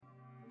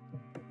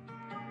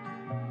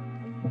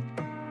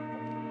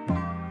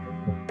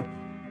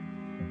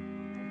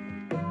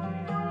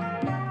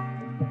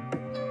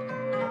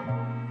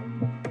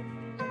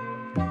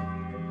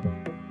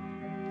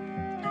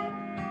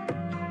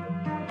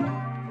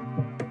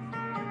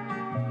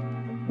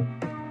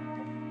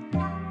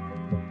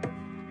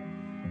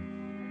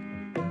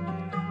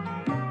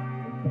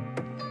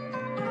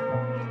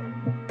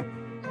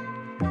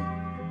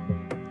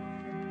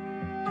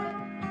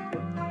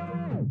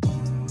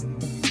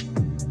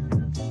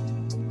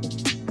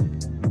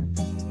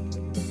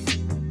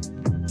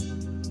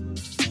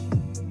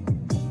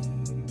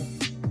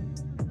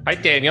Hi,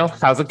 Daniel.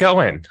 How's it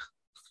going?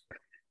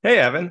 Hey,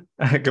 Evan.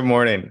 Good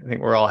morning. I think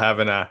we're all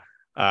having a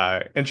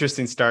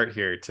interesting start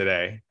here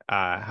today.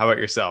 How about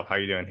yourself? How are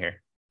you doing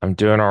here? I'm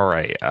doing all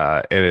right.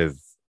 It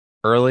is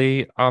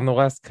early on the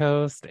West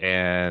Coast,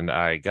 and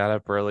I got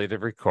up early to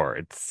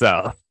record.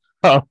 So,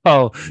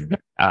 oh,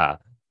 uh,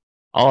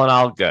 all in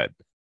all, good.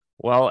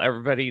 Well,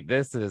 everybody,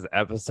 this is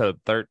episode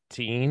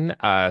 13,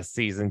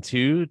 season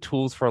two,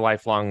 Tools for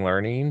Lifelong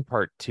Learning,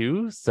 part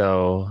two.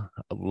 So,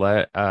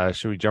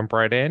 should we jump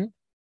right in?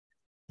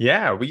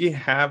 Yeah, we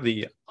have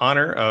the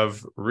honor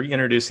of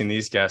reintroducing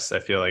these guests, I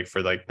feel like,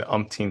 for like the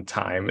umpteenth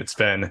time. It's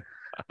been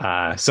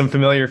some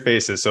familiar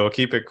faces, so we'll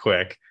keep it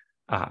quick.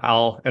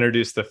 I'll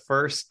introduce the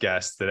first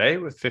guest today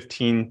with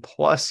 15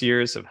 plus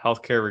years of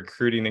healthcare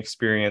recruiting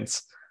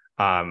experience,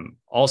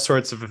 all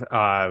sorts of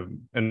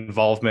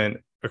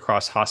involvement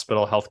across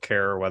hospital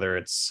healthcare, whether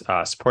it's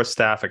support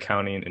staff,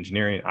 accounting,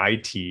 engineering,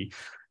 IT.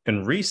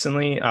 And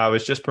recently, I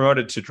was just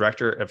promoted to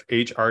Director of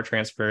HR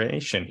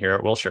Transformation here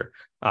at Wilshire.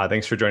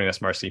 Thanks for joining us,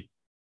 Marcie.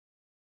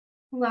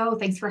 Hello,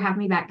 thanks for having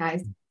me back,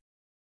 guys.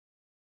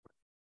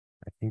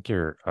 I think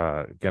you're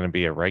going to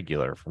be a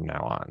regular from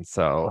now on.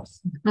 So,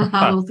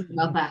 We'll see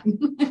about that.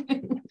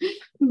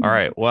 all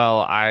right. Well,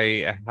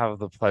 I have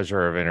the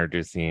pleasure of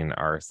introducing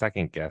our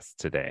second guest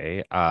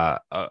today.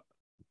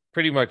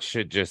 Pretty much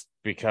should just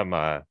become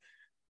a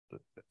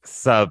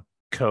sub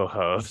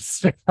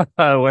co-host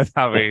with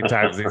how many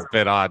times he's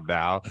been on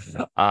now.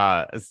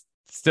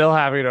 Still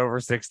having over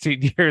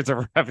 16 years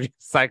of revenue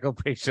cycle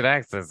patient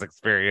access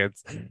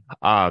experience.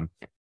 Um,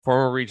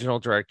 Former regional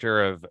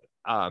director of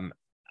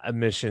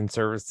admission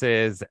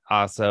services,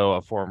 also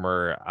a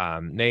former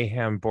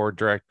NAHAM board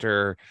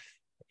director.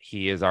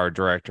 He is our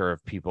director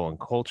of people and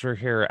culture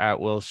here at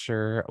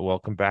Wilshire.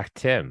 Welcome back,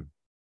 Tim.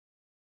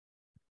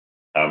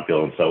 I'm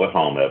feeling so at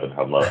home, Evan.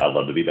 I'd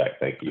love to be back.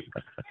 Thank you.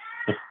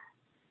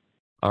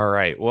 All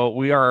right. Well,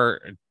 we are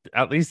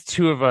at least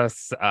two of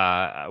us.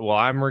 Well,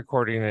 I'm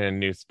recording in a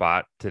new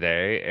spot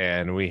today,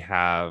 and we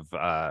have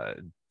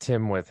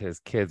Tim with his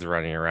kids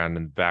running around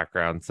in the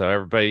background. So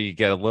everybody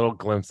get a little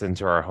glimpse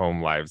into our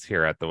home lives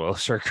here at the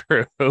Wilshire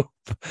Group.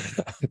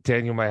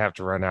 Daniel might have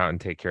to run out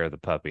and take care of the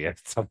puppy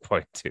at some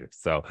point too.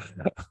 So,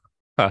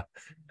 all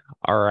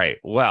right.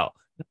 Well,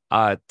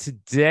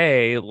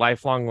 today,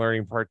 lifelong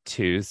learning part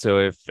two. So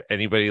if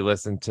anybody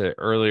listened to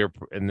earlier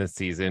in the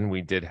season,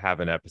 we did have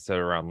an episode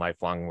around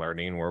lifelong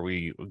learning where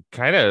we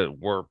kind of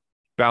were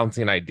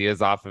bouncing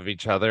ideas off of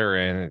each other,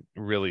 and it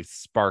really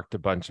sparked a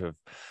bunch of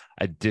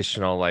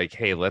additional, like,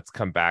 hey, let's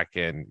come back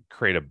and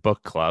create a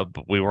book club.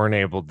 We weren't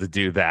able to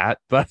do that,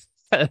 but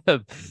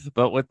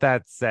but with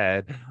that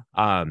said,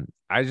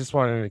 I just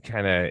wanted to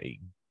kind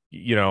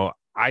of,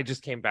 I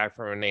just came back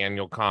from an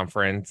annual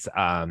conference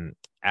for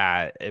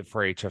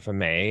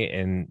HFMA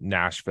in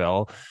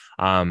Nashville,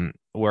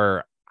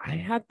 where I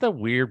had the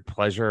weird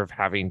pleasure of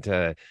having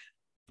to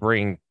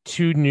bring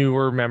two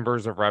newer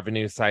members of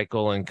Revenue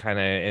Cycle and kind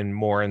of and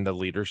more in the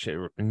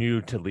leadership,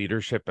 new to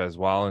leadership as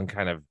well, and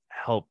kind of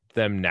help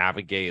them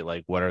navigate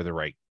like what are the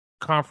right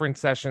conference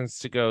sessions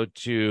to go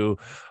to,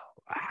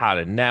 how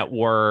to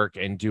network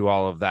and do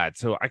all of that.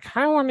 So I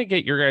kind of want to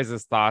get your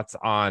guys' thoughts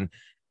on,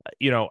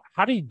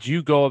 how did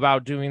you go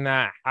about doing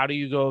that? How do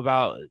you go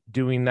about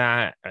doing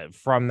that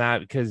from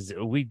that? Because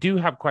we do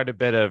have quite a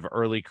bit of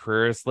early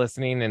careerists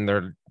listening, and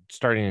they're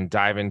starting to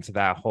dive into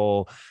that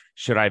whole,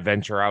 should I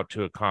venture out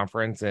to a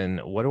conference? And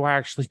what do I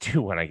actually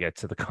do when I get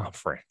to the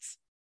conference?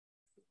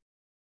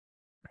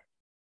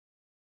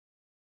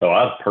 So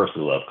I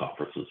personally love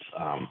conferences.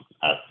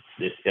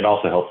 It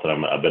also helps that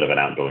I'm a bit of an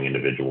outgoing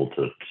individual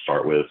to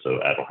start with,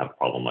 so I don't have a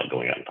problem like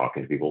going out and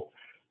talking to people.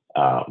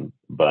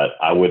 But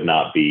I would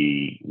not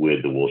be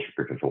with the Wilshire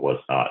Group if it was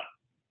not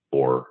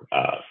for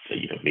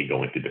me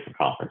going to different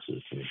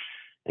conferences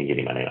and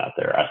getting my name out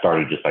there. I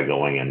started just by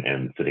going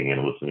and sitting in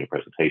and listening to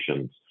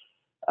presentations.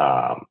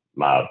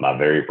 My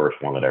very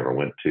first one that I ever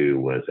went to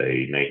was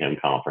a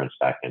NAHAM conference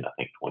back in I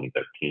think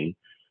 2013,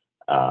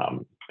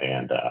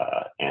 and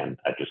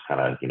I just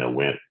kind of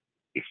went,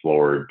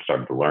 explored,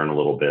 started to learn a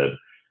little bit.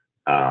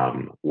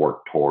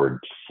 Work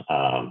towards,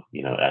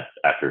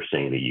 after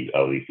seeing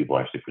that these people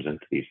actually present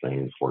to these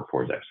things, work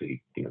towards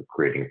actually,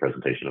 creating a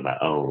presentation of my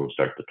own,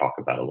 start to talk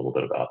about a little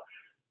bit about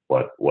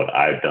what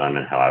I've done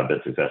and how I've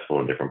been successful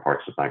in different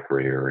parts of my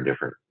career and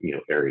different,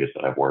 areas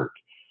that I've worked.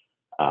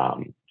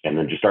 And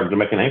then just started to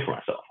make a name for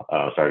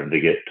myself, started to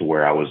get to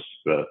where I was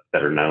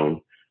better known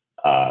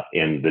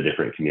in the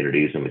different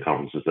communities and the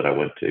conferences that I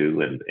went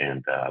to.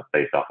 And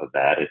based off of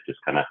that, it just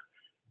kind of,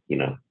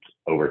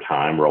 over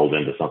time rolled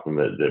into something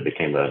that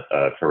became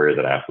a career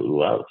that I absolutely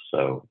love.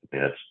 So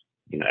that's,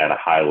 at a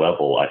high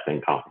level, I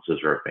think conferences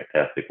are a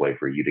fantastic way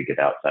for you to get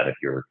outside of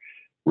your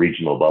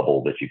regional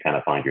bubble that you kind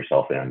of find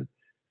yourself in,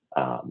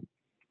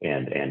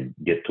 and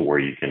get to where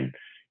you can,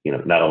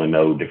 not only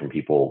know different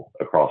people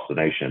across the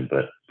nation,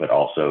 but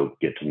also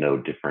get to know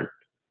different,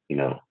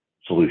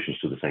 solutions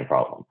to the same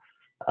problem,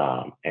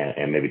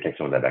 and maybe take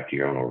some of that back to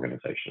your own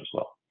organization as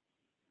well.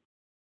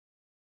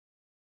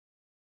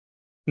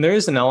 And there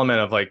is an element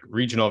of like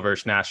regional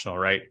versus national,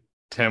 right?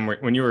 Tim,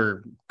 when you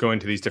were going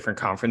to these different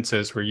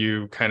conferences, were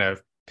you kind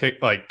of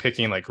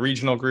picking like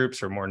regional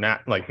groups or more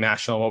like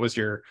national? What was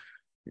your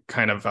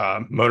kind of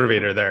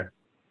motivator there?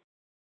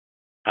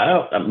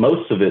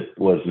 Most of it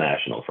was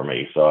national for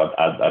me, so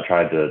I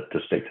tried to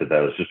stick to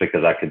those just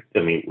because I could.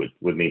 I mean,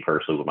 with me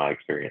personally, with my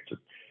experience,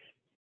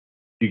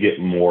 you get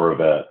more of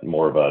a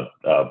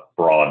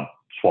broad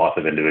swath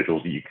of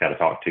individuals that you kind of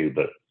talk to,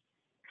 but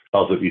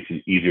also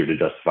it's easier to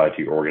justify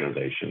to your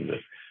organization that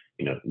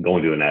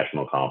going to a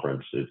national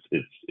conference,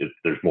 it's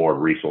there's more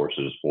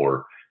resources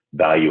for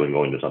value in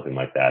going to something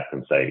like that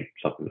than say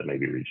something that may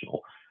be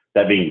regional.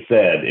 That being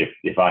said,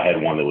 if I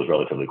had one that was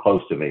relatively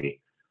close to me,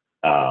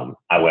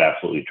 I would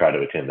absolutely try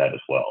to attend that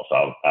as well.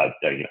 So I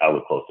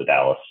live close to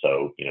Dallas,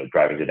 so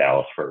driving to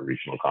Dallas for a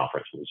regional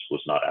conference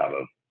was not out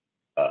of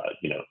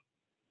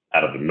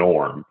out of the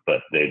norm,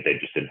 but they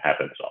just didn't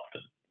happen as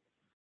often.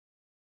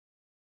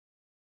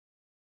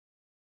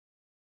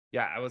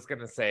 Yeah, I was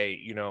gonna say,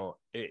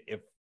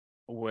 if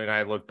when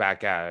I look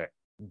back at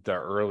the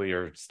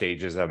earlier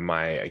stages of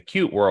my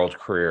acute world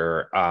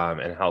career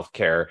in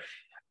healthcare,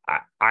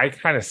 I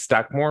kind of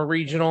stuck more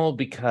regional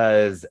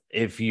because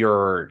if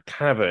you're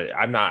kind of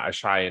I'm not a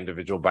shy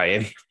individual by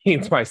any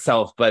means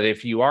myself, but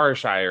if you are a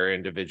shyer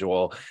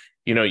individual,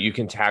 you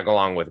can tag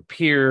along with a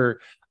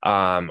peer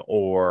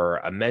or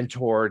a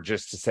mentor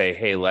just to say,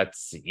 hey,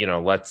 let's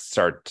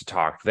start to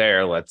talk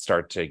there. Let's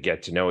start to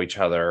get to know each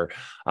other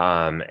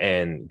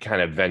and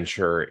kind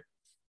of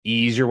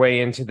ease your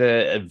way into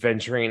the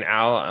venturing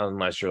out,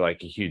 unless you're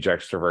like a huge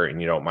extrovert and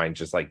you don't mind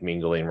just like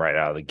mingling right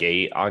out of the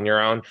gate on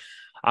your own.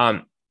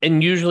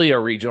 And usually a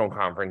regional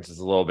conference is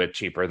a little bit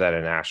cheaper than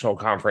a national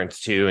conference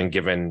too. And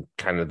given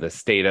kind of the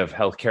state of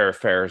healthcare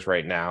affairs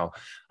right now,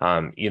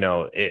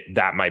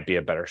 that might be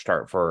a better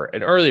start for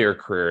an earlier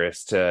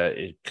careerist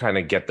to kind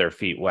of get their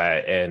feet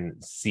wet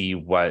and see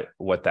what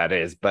that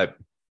is. But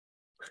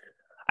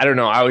I don't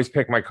know. I always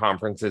pick my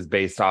conferences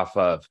based off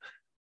of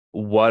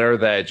what are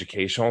the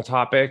educational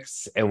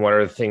topics and what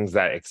are the things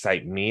that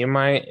excite me in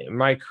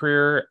my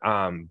career.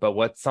 But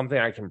what's something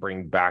I can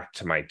bring back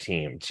to my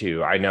team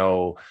too. I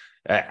know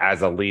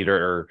as a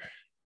leader,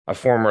 a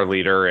former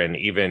leader, and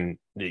even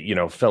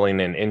filling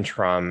an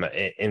interim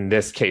in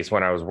this case,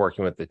 when I was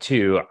working with the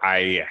two,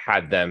 I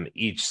had them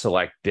each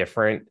select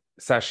different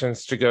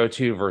sessions to go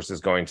to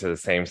versus going to the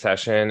same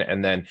session.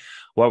 And then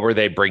what were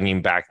they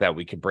bringing back that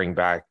we could bring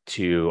back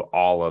to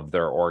all of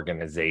their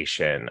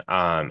organization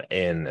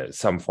in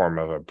some form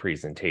of a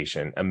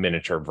presentation, a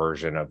miniature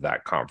version of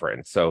that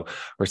conference. So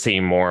we're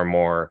seeing more and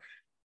more,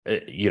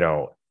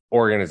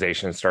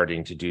 organizations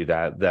starting to do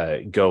that,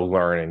 the go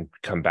learn and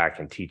come back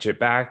and teach it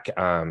back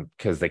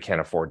because they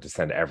can't afford to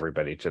send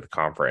everybody to the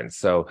conference.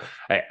 So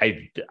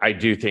I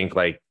do think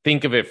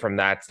of it from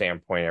that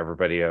standpoint,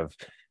 everybody, of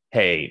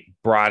hey,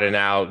 broaden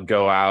out,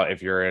 go out.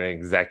 If you're in an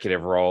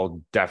executive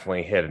role,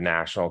 definitely hit a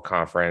national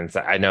conference.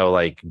 I know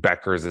like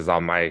Becker's is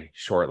on my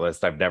short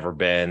list. I've never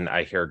been.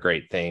 I hear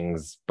great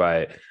things,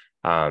 but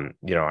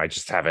I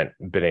just haven't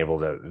been able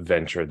to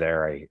venture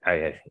there.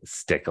 I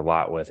stick a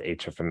lot with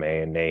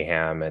HFMA and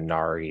NAHAM and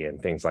NARI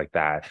and things like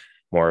that,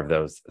 more of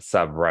those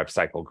sub rev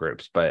cycle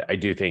groups. But I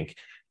do think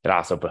it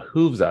also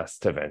behooves us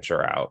to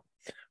venture out.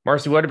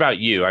 Marcie, what about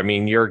you? I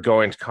mean, you're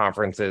going to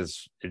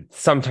conferences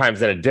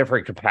sometimes in a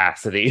different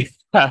capacity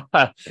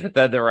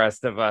than the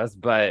rest of us,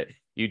 but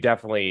you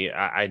definitely,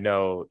 I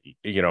know,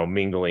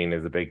 mingling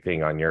is a big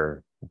thing on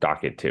your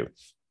docket too.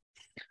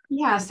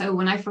 Yeah. So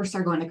when I first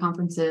started going to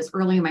conferences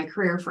early in my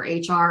career for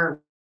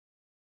HR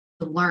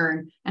to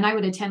learn, and I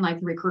would attend like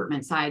the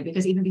recruitment side,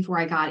 because even before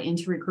I got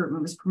into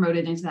recruitment, was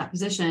promoted into that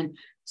position, I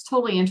was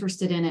totally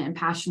interested in it and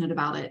passionate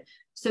about it.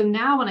 So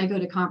now when I go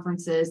to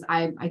conferences,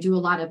 I do a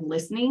lot of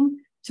listening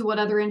to what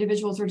other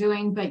individuals are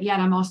doing, but yet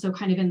I'm also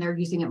kind of in there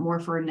using it more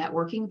for a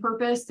networking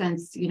purpose,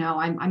 since,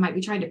 I might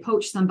be trying to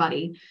poach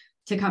somebody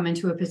to come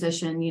into a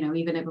position,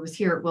 even if it was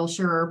here at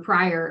Wilshire or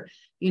prior,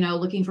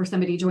 looking for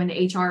somebody to join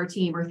the HR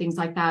team or things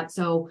like that.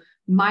 So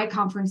my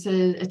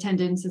conferences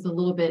attendance is a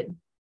little bit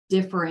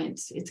different.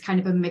 It's kind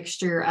of a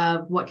mixture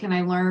of what can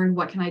I learn,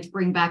 what can I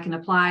bring back and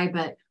apply,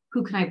 but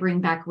who can I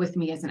bring back with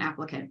me as an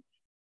applicant?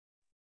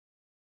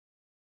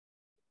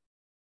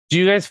 Do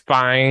you guys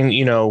find,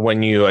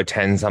 when you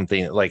attend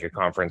something like a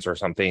conference or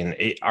something,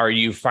 are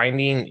you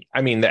finding,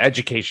 I mean, the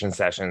education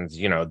sessions,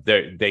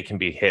 they can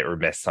be hit or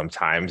miss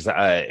sometimes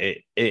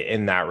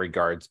in that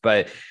regards,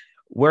 but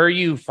where are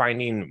you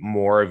finding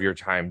more of your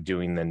time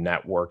doing the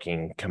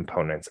networking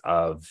components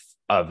of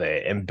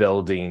it and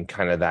building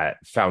kind of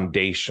that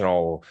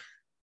foundational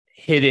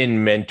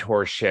hidden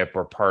mentorship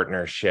or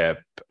partnership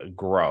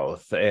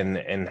growth,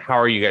 and how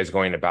are you guys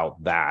going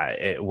about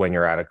that when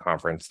you're at a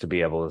conference to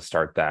be able to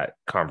start that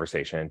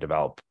conversation and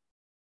develop?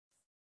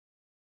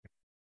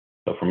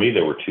 So for me,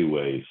 there were two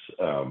ways.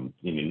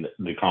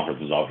 The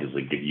conferences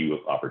obviously give you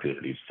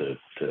opportunities to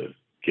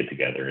get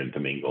together and to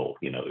mingle,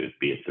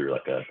 be it through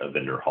like a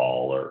vendor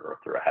hall or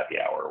through a happy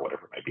hour or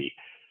whatever it might be.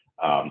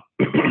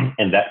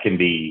 And that can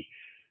be,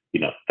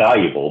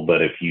 valuable,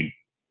 but if you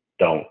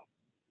don't,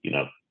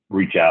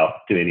 reach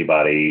out to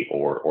anybody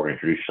or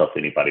introduce yourself to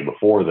anybody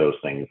before those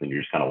things, and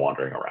you're just kind of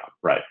wandering around,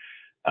 right?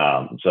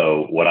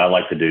 So what I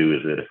like to do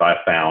is that if I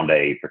found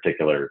a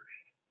particular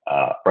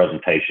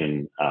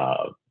presentation,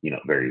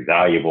 very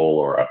valuable,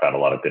 or I found a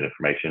lot of good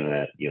information in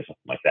it, something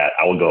like that,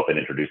 I would go up and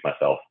introduce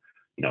myself,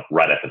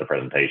 right after the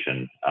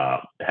presentation,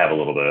 have a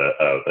little bit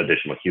of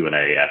additional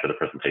Q&A after the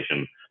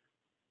presentation,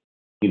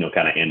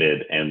 kind of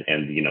ended, and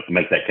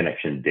make that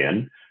connection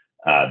then.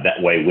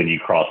 That way, when you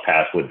cross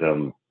paths with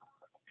them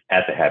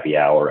at the happy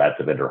hour, at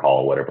the vendor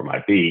hall, whatever it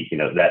might be,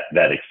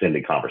 that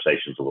extended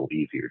conversation is a little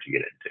easier to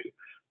get into,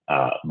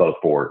 both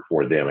for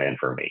them and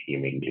for me. I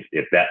mean,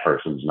 if that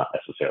person's not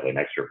necessarily an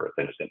extrovert,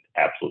 then it's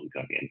absolutely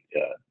going to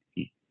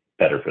be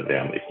better for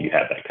them if you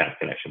have that kind of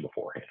connection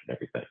beforehand and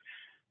everything.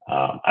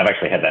 I've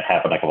actually had that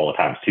happen a couple of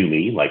times to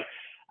me. Like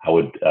I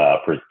would,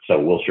 so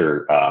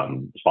Wilshire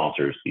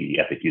sponsors the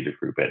Epic User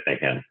Group at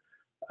Mayhem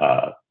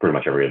pretty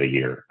much every other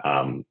year.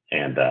 I've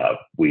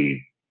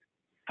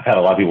had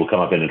a lot of people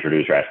come up and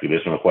introduce or ask me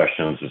additional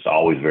questions. It's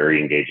always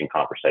very engaging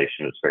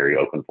conversation. It's very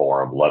open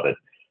forum, love it.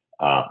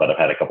 But I've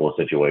had a couple of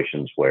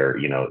situations where,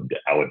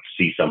 I would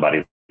see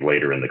somebody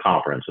later in the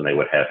conference and they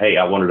would have, hey,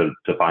 I wanted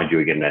to find you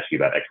again and ask you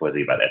about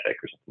XYZ, about Epic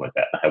or something like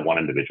that. I had one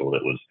individual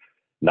that was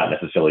not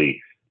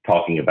necessarily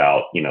talking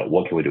about,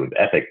 what can we do with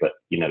Epic, but,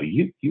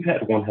 you've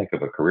had one heck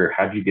of a career.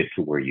 How'd you get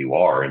to where you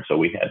are? And so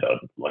we had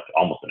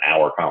almost an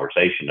hour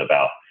conversation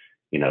about,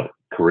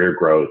 career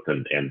growth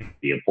and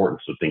the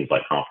importance of things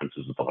like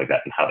conferences and stuff like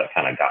that, and how that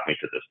kind of got me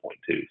to this point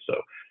too. So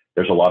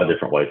there's a lot of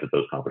different ways that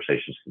those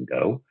conversations can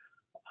go.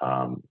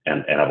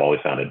 And I've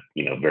always found it,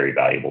 very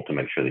valuable to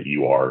make sure that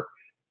you are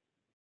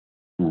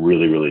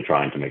really, really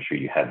trying to make sure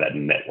you have that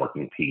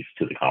networking piece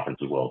to the conference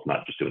as well as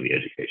not just doing the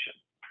education.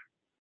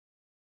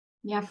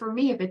 Yeah, for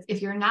me, if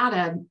you're not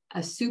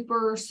a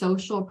super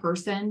social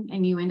person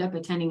and you end up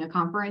attending a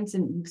conference,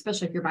 and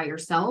especially if you're by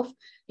yourself,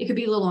 it could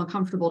be a little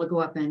uncomfortable to go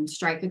up and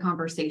strike a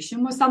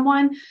conversation with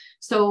someone.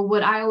 So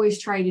what I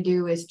always try to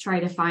do is try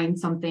to find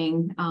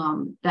something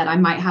that I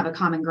might have a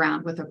common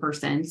ground with a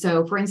person.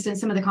 So for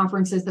instance, some of the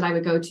conferences that I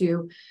would go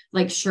to,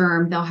 like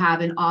SHRM, they'll have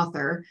an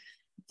author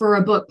for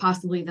a book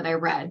possibly that I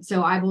read.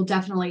 So I will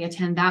definitely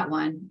attend that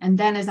one. And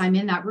then as I'm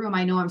in that room,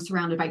 I know I'm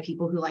surrounded by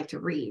people who like to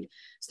read.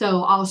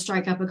 So I'll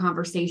strike up a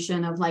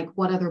conversation of like,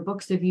 what other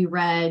books have you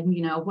read?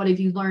 What have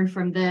you learned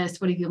from this?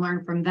 What have you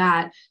learned from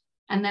that?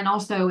 And then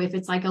also if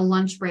it's like a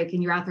lunch break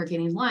and you're out there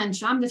getting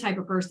lunch, I'm the type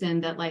of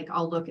person that like,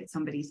 I'll look at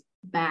somebody's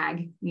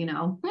bag, and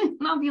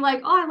I'll be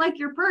like, oh, I like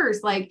your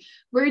purse. Like,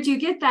 where'd you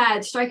get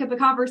that? Strike up a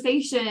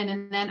conversation.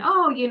 And then,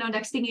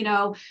 next thing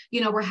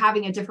we're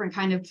having a different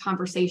kind of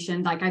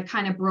conversation. Like I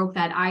kind of broke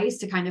that ice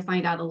to kind of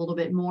find out a little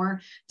bit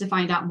more, to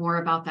find out more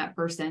about that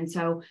person.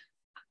 So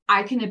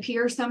I can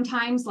appear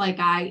sometimes like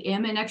I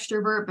am an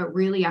extrovert, but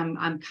really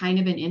I'm kind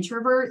of an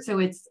introvert. So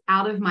it's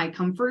out of my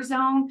comfort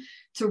zone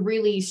to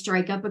really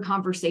strike up a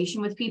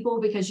conversation with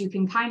people, because you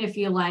can kind of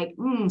feel like,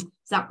 is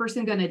that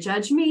person going to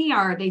judge me?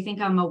 Or they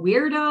think I'm a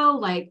weirdo?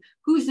 Like,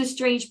 who's this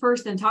strange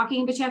person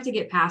talking? But you have to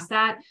get past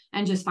that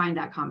and just find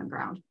that common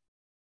ground.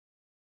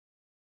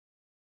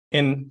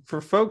 And for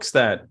folks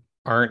that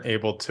aren't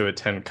able to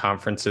attend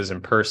conferences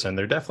in person,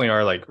 there definitely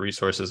are like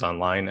resources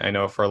online. I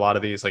know for a lot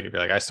of these, like if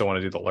you're like, I still want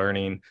to do the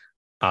learning,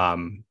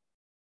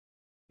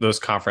 those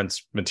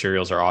conference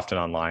materials are often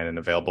online and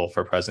available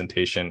for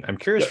presentation. I'm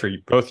curious for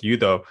both you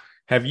though,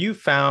 have you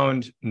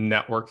found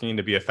networking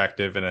to be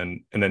effective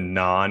in a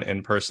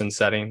non-in-person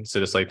setting? So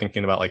just like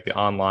thinking about like the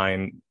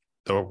online,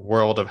 the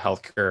world of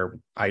healthcare,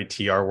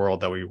 IT, our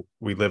world that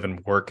we live and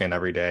work in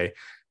every day.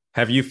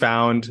 Have you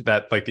found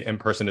that like the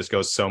in-person just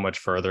goes so much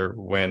further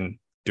when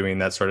doing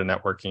that sort of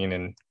networking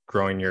and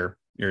growing your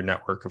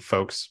network of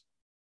folks?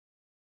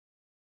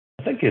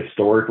 I think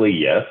historically,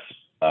 yes,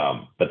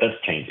 but that's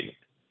changing,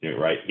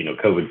 right?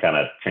 COVID kind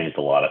of changed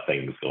a lot of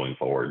things going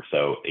forward.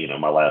 So,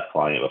 my last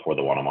client before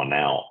the one I'm on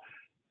now,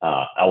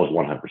 I was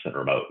 100%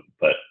 remote,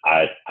 but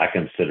I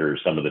consider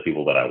some of the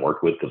people that I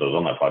worked with, because I was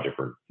on that project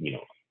for,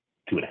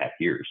 2.5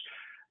 years.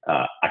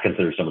 I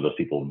consider some of those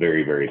people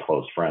very, very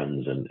close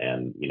friends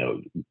and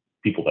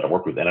people that I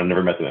work with, and I've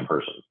never met them in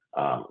person.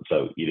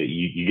 So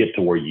you get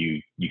to where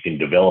you can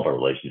develop a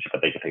relationship,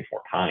 but they can take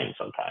more time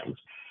sometimes.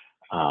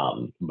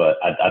 But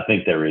I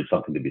think there is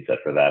something to be said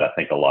for that. I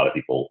think a lot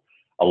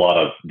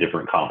of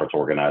different conference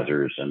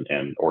organizers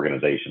and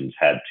organizations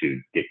had to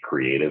get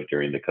creative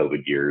during the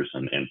COVID years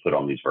and put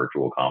on these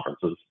virtual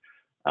conferences.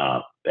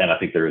 And I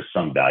think there is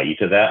some value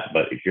to that.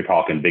 But if you're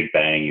talking big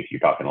bang, if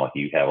you're talking like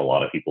you have a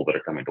lot of people that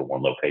are coming to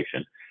one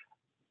location,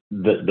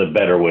 the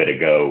better way to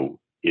go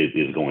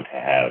is going to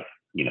have,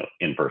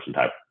 in-person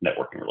type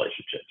networking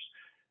relationships.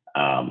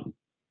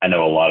 I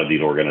know a lot of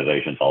these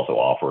organizations also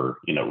offer,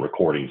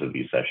 recordings of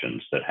these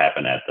sessions that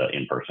happen at the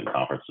in-person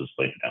conferences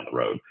later down the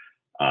road.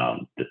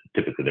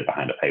 Typically they're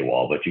behind a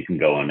paywall, but you can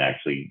go and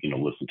actually,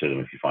 listen to them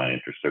if you find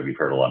interest, or if you've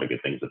heard a lot of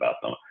good things about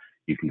them.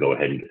 You can go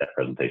ahead and get that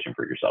presentation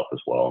for yourself as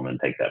well, and then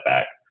take that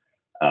back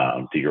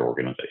to your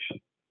organization.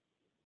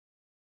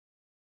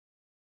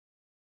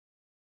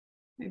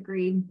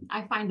 Agreed.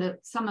 I find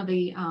that some of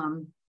the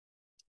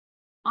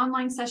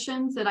online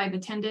sessions that I've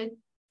attended,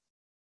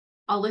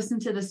 I'll listen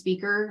to the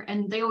speaker,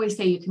 and they always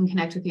say you can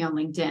connect with me on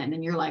LinkedIn,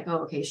 and you're like, oh,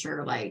 okay,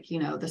 sure. Like,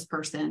 this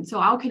person. So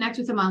I'll connect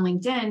with them on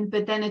LinkedIn,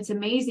 but then it's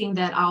amazing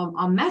that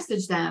I'll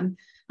message them.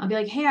 I'll be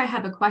like, hey, I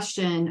have a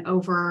question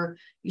over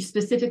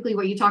specifically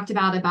what you talked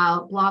about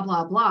blah,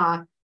 blah,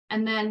 blah.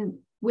 And then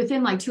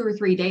within like 2 or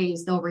 3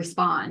 days, they'll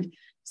respond.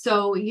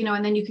 So,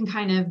 and then you can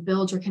kind of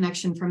build your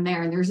connection from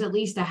there. And there's at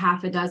least a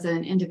half a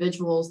dozen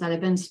individuals that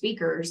have been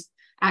speakers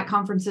at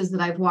conferences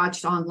that I've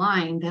watched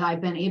online that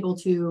I've been able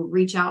to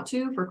reach out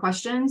to for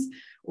questions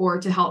or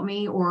to help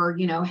me, or,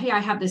 hey, I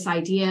have this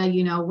idea,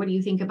 what do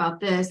you think about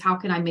this? How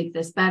can I make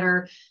this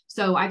better?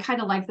 So I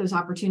kind of like those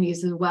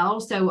opportunities as well.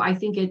 So I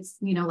think it's,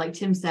 like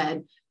Tim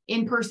said,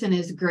 in person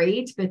is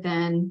great, but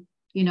then,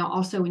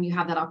 also when you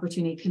have that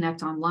opportunity to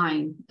connect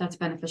online, that's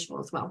beneficial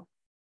as well.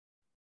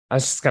 I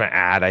was just going to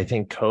add, I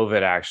think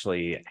COVID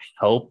actually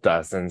helped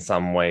us in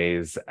some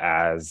ways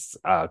as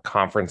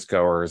conference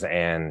goers,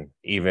 and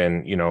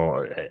even,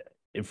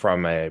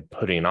 from a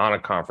putting on a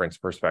conference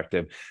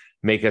perspective,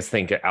 make us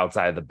think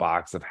outside the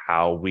box of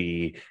how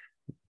we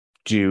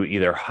do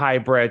either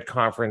hybrid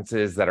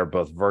conferences that are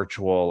both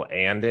virtual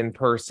and in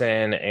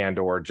person, and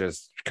or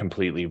just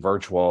completely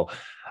virtual.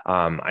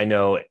 I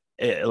know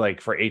like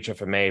for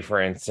HFMA,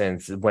 for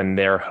instance, when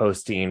they're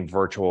hosting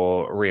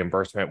virtual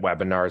reimbursement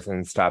webinars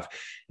and stuff,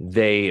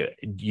 they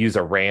use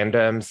a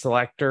random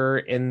selector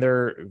in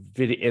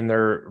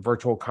their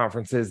virtual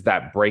conferences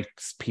that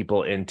breaks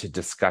people into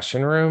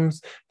discussion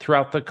rooms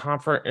throughout the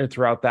conference,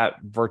 throughout that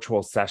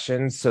virtual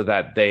session, so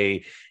that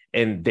they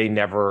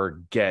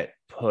never get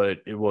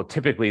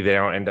typically they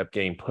don't end up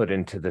getting put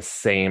into the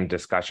same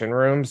discussion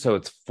room. So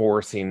it's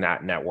forcing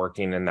that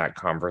networking and that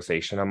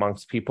conversation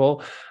amongst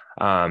people.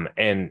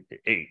 And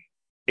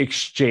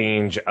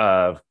exchange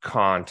of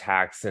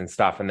contacts and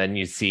stuff. And then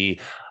you see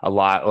a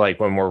lot, like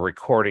when we're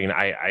recording,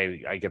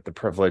 I get the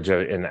privilege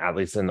of, at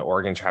least in the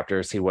Oregon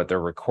chapter, see what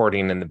they're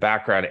recording in the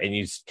background. And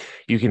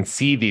you can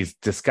see these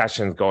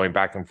discussions going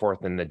back and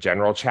forth in the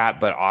general chat,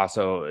 but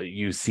also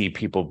you see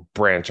people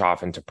branch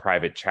off into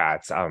private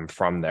chats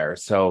from there.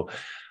 So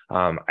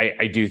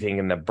I do think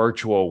in the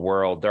virtual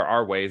world, there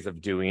are ways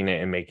of doing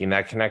it and making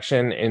that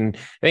connection. And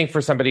I think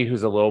for somebody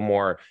who's a little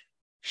more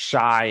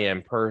shy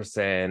in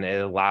person, it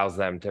allows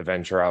them to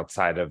venture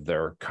outside of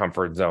their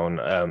comfort zone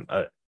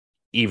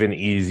even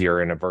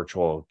easier in a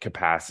virtual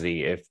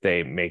capacity if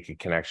they make a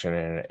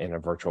connection in a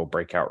virtual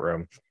breakout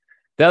room.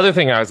 The other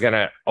thing I was going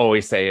to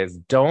always say is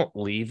don't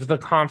leave the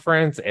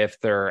conference if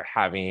they're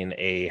having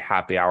a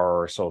happy hour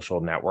or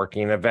social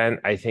networking event.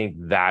 I think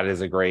that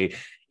is a great,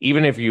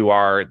 even if you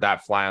are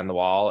that fly on the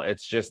wall,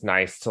 it's just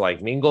nice to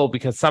like mingle,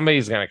 because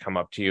somebody's going to come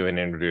up to you and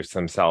introduce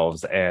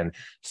themselves and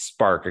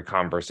spark a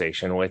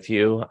conversation with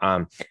you.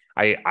 I'm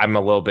a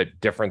little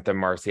bit different than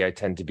Marcie. I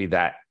tend to be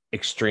that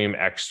extreme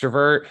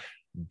extrovert,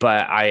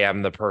 but I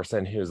am the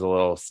person who's a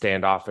little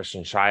standoffish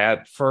and shy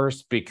at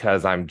first,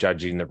 because I'm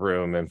judging the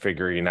room and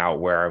figuring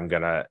out where I'm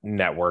going to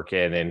network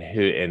in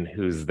and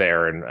who's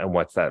there and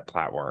what's that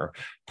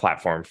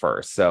platform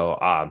first.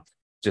 So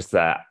just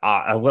that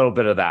a little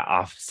bit of that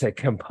opposite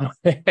component.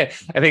 I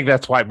think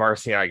that's why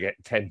Marcie and I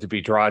tend to be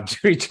drawn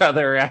to each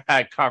other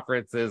at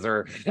conferences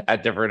or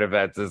at different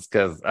events, is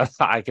because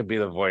I could be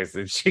the voice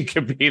and she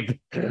could be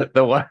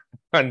the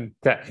one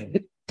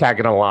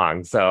tagging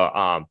along.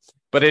 So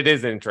but it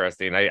is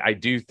interesting. I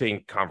do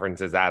think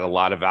conferences add a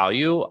lot of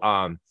value.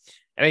 And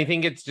I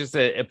think it's just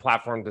a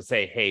platform to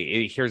say,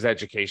 hey, here's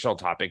educational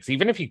topics.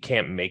 Even if you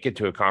can't make it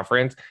to a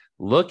conference,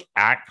 look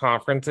at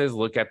conferences,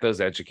 look at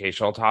those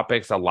educational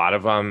topics. A lot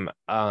of them,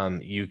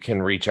 you can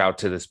reach out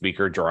to the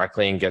speaker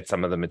directly and get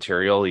some of the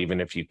material,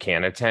 even if you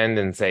can't attend,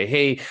 and say,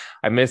 hey,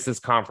 I missed this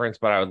conference,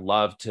 but I would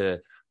love to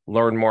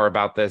learn more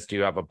about this. Do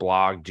you have a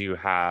blog? Do you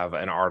have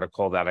an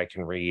article that I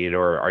can read?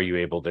 Or are you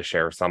able to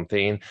share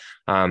something?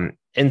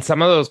 In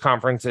some of those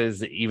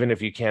conferences, even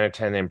if you can't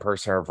attend in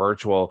person or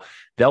virtual,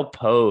 they'll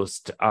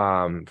post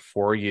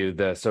for you,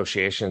 the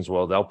associations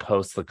they'll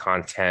post the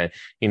content,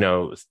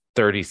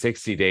 30,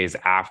 60 days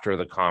after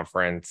the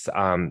conference.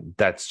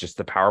 That's just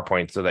the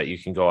PowerPoint, so that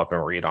you can go up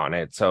and read on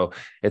it. So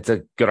it's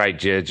a good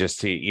idea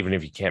just to, even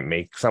if you can't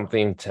make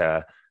something,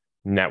 to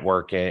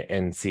network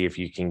and see if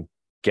you can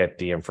get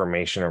the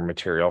information or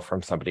material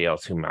from somebody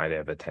else who might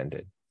have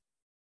attended.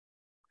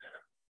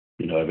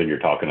 Evan, you're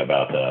talking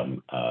about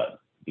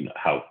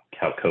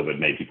how COVID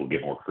made people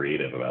get more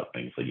creative about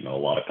things. So, a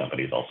lot of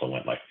companies also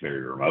went like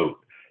very remote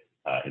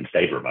and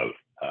stayed remote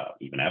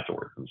even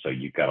afterwards. And so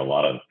you've got a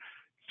lot of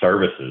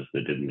services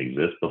that didn't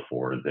exist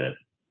before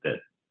that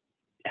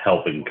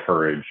help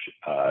encourage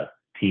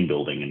team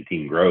building and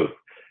team growth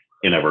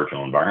in a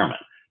virtual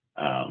environment.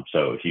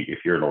 So if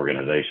you're an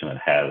organization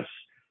that has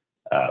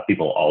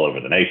people all over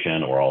the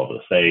nation or all over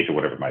the state or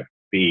whatever it might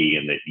be,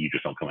 and that you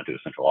just don't come into a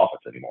central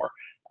office anymore,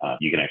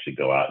 you can actually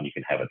go out and you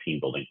can have a team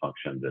building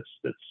function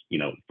that's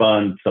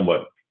fun,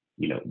 somewhat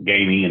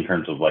gamey in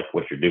terms of like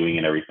what you're doing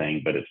and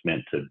everything, but it's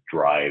meant to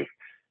drive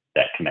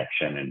that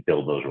connection and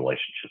build those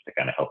relationships to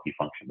kind of help you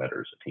function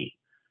better as a team.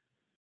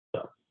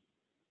 So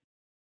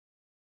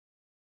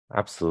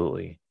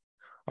Absolutely.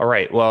 All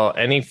right. Well,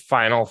 any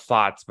final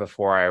thoughts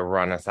before I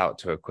run us out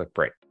to a quick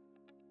break?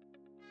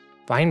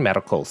 Vine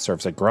Medical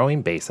serves a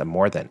growing base of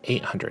more than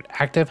 800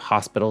 active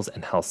hospitals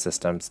and health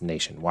systems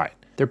nationwide.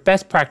 Their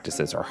best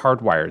practices are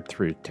hardwired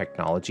through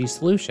technology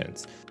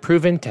solutions,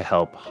 proven to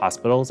help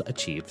hospitals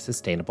achieve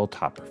sustainable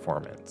top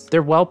performance.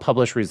 Their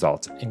well-published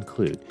results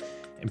include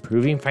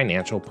improving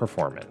financial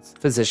performance,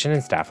 physician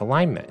and staff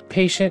alignment,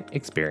 patient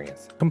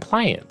experience,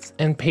 compliance,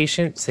 and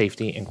patient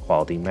safety and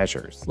quality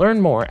measures. Learn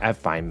more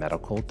at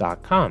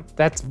vinemedical.com.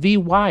 That's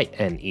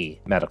VYNE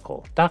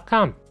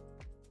medical.com.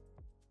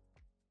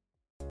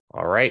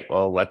 All right.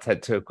 Well, let's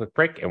head to a quick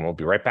break and we'll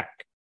be right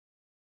back.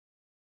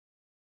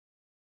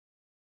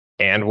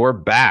 And we're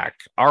back.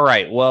 All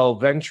right. Well,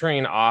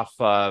 venturing off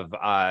of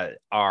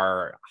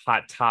our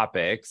hot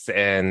topics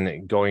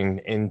and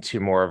going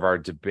into more of our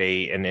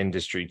debate and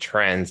industry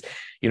trends,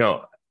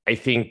 I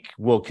think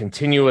we'll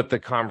continue with the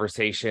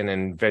conversation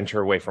and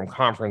venture away from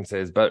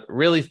conferences, but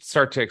really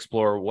start to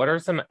explore what are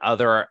some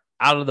other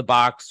out of the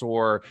box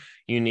or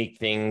unique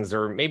things,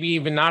 or maybe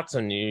even not so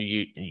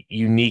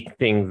unique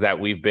things that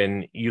we've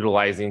been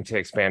utilizing to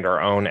expand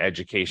our own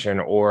education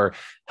or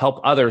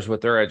help others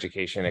with their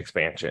education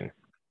expansion.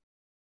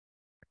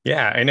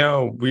 Yeah, I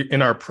know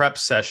in our prep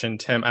session,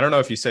 Tim, I don't know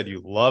if you said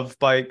you love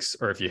bikes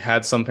or if you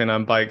had something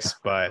on bikes,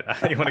 but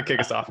you want to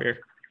kick us off here?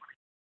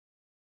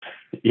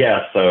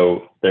 Yeah,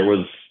 so there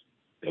was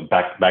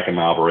back in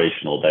my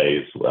operational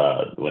days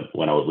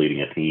when I was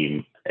leading a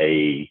team,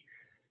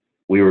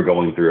 we were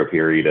going through a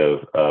period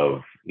of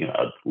a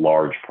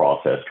large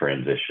process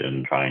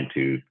transition, trying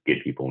to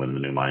get people in the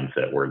new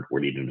mindset where we're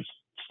needing to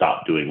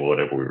stop doing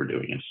whatever we were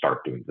doing and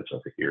start doing this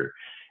over here.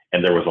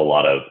 And there was a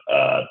lot of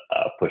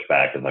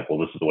pushback and like, well,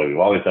 this is the way we've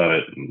always done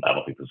it, and I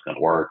don't think this is going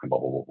to work, and blah,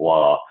 blah,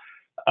 blah,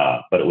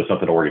 blah. But it was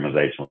something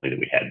organizationally that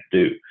we had to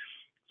do.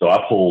 So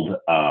I pulled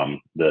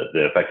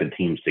the affected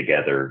teams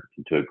together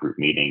into a group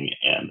meeting,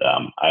 and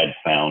I had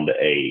found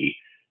a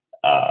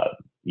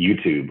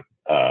YouTube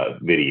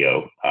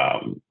video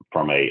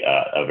from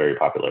a very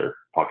popular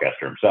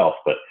podcaster himself,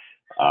 but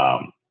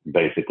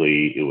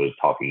basically it was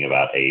talking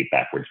about a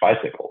backwards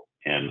bicycle,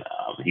 and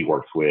he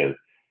works with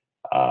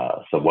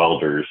some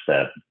welders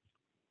that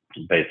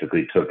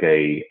basically took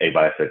a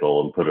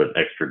bicycle and put an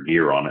extra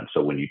gear on it,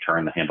 so when you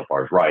turn the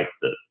handlebars right,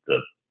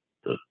 the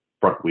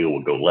front wheel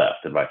would go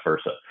left and vice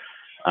versa.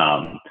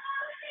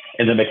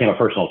 And then became a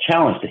personal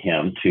challenge to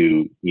him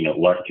to,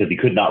 learn, because he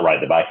could not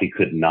ride the bike. He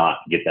could not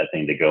get that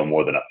thing to go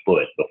more than a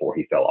foot before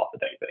he fell off the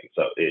dang thing.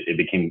 So it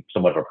became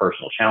somewhat of a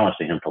personal challenge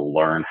to him to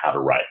learn how to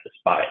ride this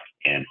bike.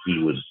 And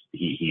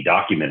he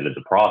documented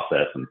the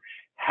process and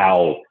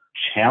how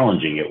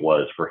challenging it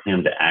was for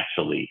him to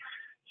actually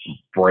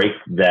break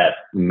that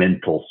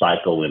mental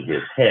cycle in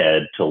his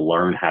head to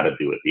learn how to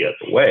do it the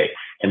other way.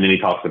 And then he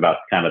talks about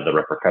kind of the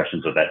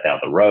repercussions of that down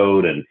the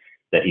road, and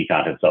that he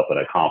found himself at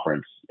a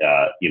conference,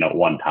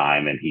 one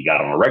time, and he got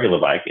on a regular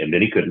bike, and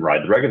then he couldn't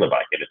ride the regular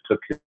bike, and it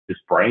took his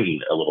brain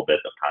a little bit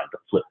of time to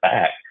flip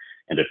back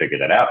and to figure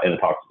that out. And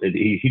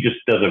he just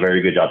does a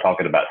very good job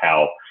talking about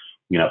how,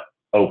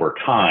 over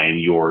time,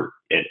 your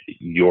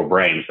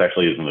brain,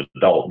 especially as an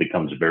adult,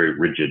 becomes very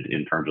rigid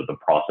in terms of the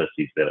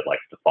processes that it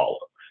likes to follow.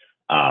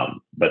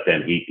 But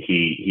then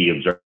he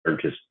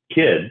observed his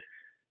kid.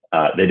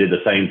 They did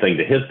the same thing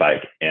to his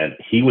bike, and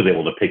he was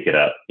able to pick it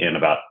up in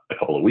about a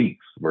couple of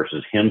weeks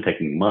versus him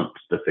taking months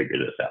to figure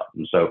this out.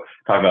 And so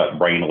talk about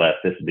brain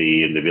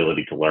elasticity and the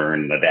ability to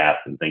learn and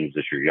adapt and things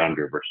as you're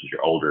younger versus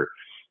you're older.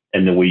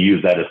 And then we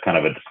use that as kind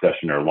of a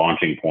discussion or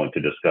launching point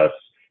to discuss,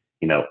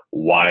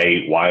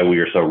 why we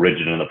are so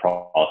rigid in the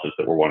process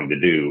that we're wanting to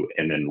do,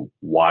 and then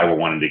why we're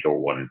wanting to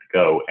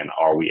go, and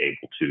are we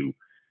able to,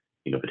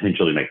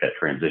 potentially make that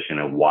transition,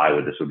 and why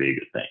this would be a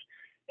good thing.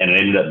 And it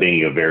ended up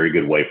being a very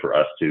good way for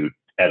us to,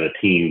 as a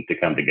team, to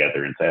come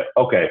together and say,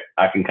 okay,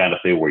 I can kind of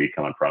see where you're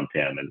coming from,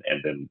 Tim.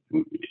 And then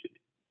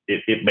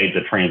it made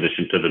the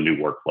transition to the new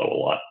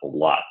workflow a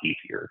lot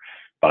easier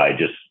by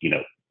just,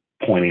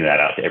 pointing that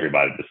out to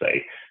everybody to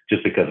say,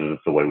 just because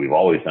it's the way we've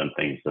always done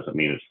things doesn't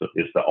mean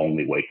it's the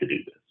only way to do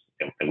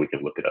this. And we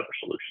can look at other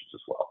solutions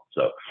as well.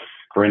 So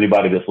for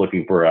anybody that's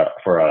looking for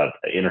a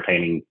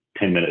entertaining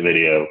 10-minute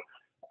video,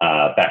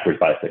 backwards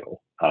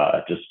bicycle,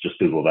 just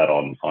Google that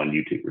on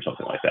YouTube or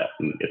something like that,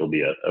 and it'll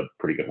be a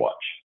pretty good watch.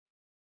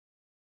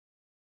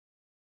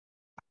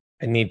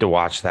 I need to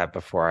watch that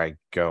before I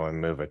go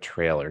and move a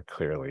trailer,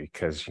 clearly,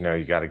 because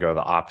you got to go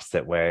the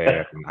opposite way,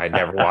 and I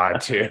never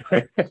want to.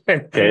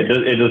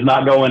 It does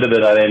not go into the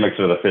dynamics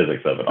or the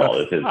physics of it all.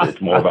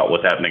 It's more about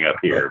what's happening up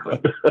here.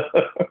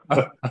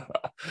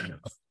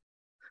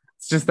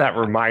 It's just that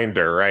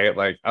reminder, right?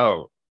 Like,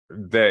 oh,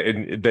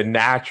 the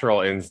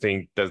natural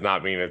instinct does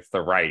not mean it's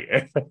the right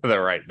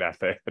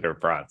method or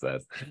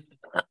process.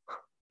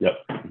 Yep.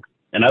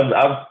 And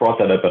I've brought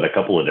that up at a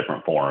couple of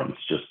different forums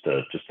just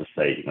to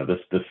say,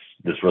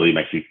 this really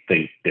makes you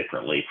think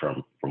differently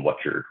from what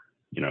you're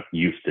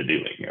used to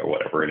doing or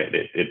whatever, and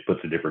it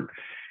puts a different,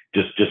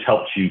 just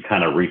helps you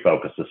kind of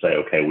refocus to say,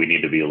 okay, we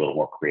need to be a little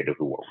more creative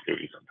with what we're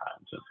doing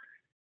sometimes.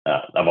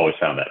 And I've always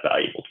found that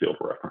valuable to be able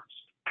to reference.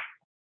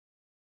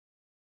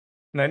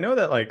 And I know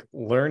that like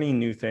learning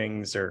new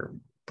things or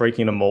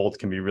breaking a mold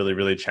can be really,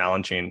 really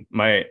challenging.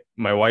 My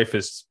wife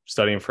is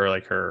studying for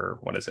like her,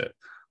 what is it?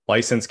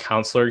 Licensed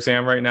counselor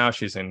exam right now.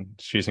 She's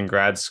in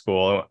grad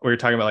school. We were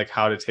talking about like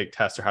how to take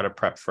tests or how to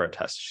prep for a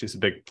test. She's a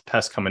big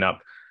test coming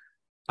up.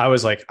 I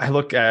was like, I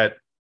look at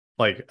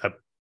like a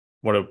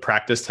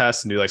practice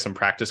test and do like some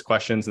practice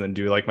questions and then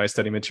do like my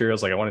study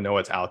materials. Like I want to know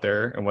what's out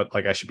there and what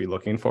like I should be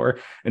looking for.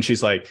 And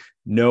she's like,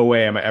 no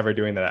way am I ever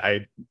doing that.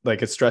 I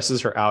like, it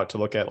stresses her out to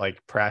look at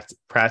like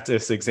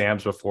practice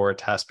exams before a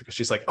test because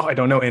she's like, oh, I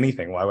don't know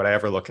anything. Why would I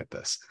ever look at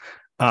this?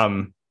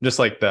 Just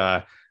like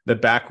the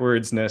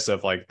backwardsness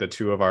of like the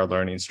two of our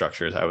learning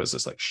structures. I was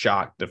just like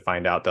shocked to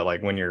find out that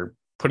like when you're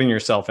putting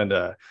yourself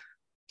into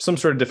some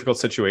sort of difficult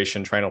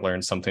situation, trying to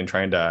learn something,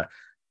 trying to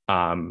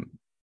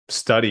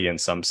study in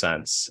some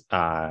sense,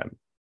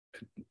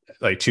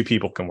 like two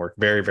people can work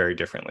very, very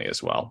differently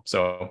as well.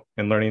 So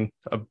in learning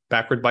a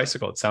backward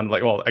bicycle, it sounded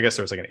like, well, I guess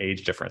there was like an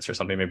age difference or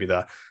something, maybe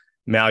the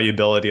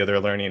malleability of their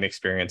learning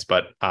experience,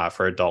 but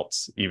for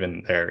adults,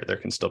 even there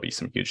can still be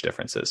some huge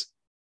differences.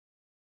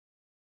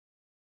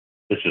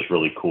 It's just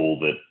really cool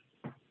that,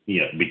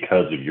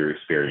 because of your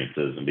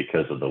experiences and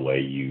because of the way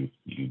you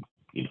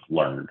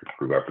learned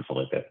through reference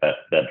like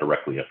that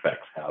directly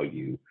affects how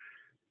you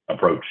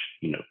approach,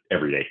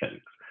 everyday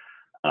things.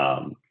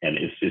 And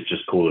it's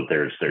just cool that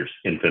there's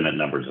infinite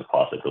numbers of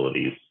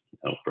possibilities,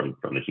 from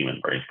the human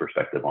brain's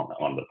perspective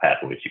on the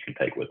pathways you can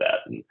take with that.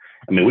 And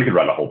I mean, we could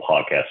run a whole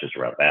podcast just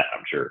around that,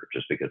 I'm sure,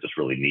 just because it's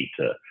really neat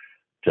to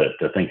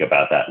think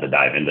about that and to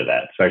dive into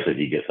that, especially if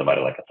you get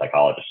somebody like a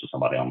psychologist or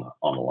somebody on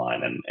the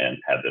line and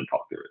have them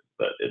talk through it.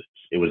 But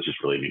it was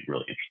just really neat,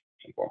 really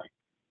interesting for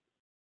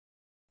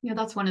me.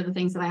 That's one of the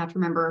things that I have to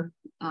remember,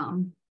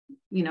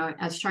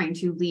 as trying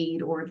to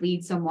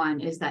lead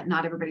someone, is that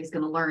not everybody's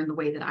going to learn the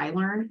way that I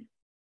learn.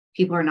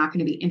 People are not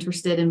going to be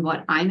interested in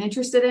what I'm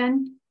interested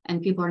in,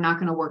 and people are not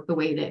going to work the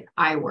way that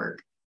I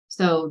work.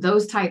 So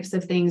those types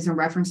of things and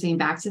referencing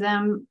back to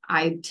them,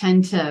 I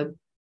tend to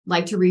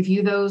like to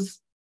review those,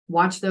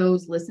 watch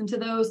those, listen to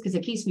those, because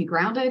it keeps me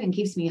grounded and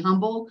keeps me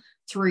humble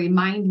to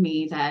remind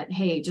me that,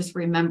 hey, just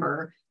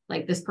remember,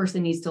 like, this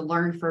person needs to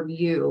learn from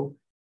you,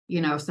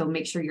 so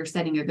make sure you're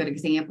setting a good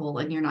example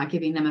and you're not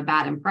giving them a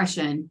bad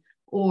impression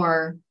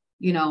or,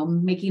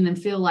 making them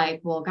feel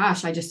like, well,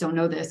 gosh, I just don't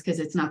know this because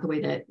it's not the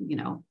way that,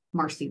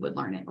 Marcie would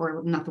learn it,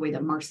 or not the way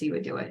that Marcie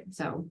would do it.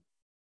 So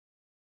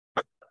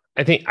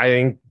I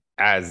think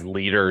as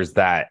leaders,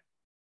 that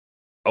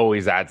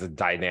always adds a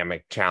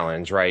dynamic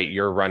challenge, right?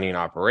 You're running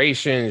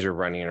operations, you're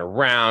running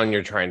around,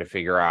 you're trying to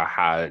figure out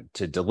how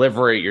to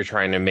deliver it. You're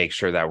trying to make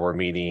sure that we're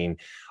meeting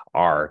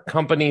our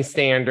company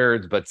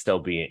standards, but still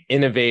being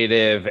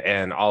innovative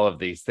and all of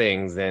these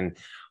things. And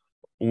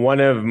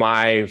one of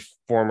my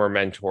former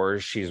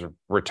mentors, she's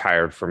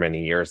retired for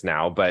many years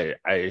now, but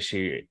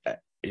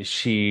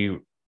she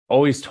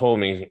always told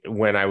me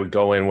when I would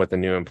go in with a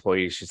new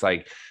employee, she's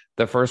like,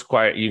 the first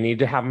you need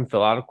to have them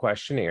fill out a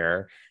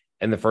questionnaire.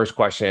 And the first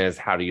question is,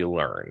 how do you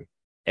learn?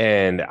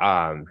 And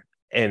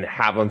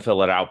have them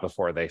fill it out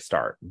before they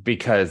start,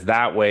 because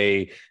that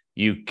way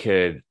you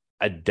could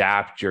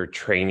adapt your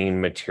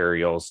training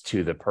materials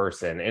to the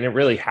person. And it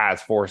really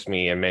has forced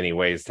me in many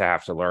ways to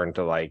have to learn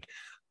to like,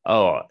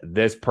 oh,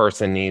 this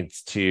person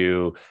needs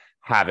to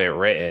have it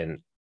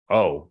written.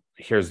 Oh,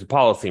 here's the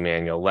policy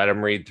manual. Let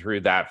them read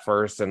through that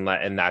first. And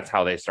that's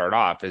how they start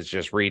off, is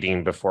just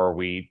reading before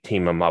we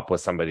team them up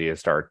with somebody to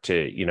start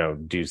to,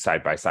 do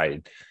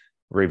side-by-side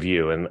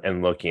review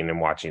and looking and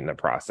watching the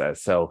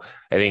process. So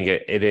I think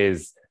it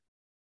is,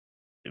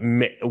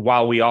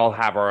 while we all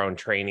have our own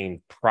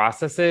training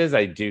processes,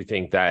 I do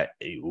think that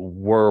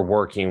we're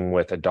working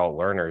with adult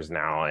learners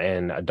now,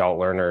 and adult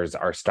learners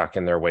are stuck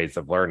in their ways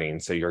of learning.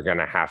 So you're going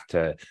to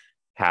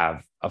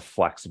have a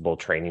flexible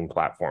training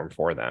platform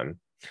for them.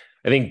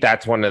 I think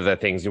that's one of the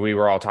things. We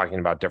were all talking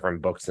about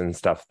different books and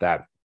stuff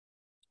that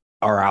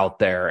are out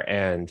there,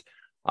 and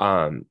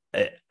on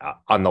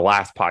the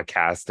last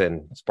podcast,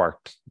 and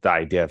sparked the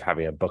idea of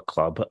having a book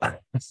club.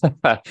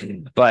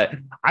 But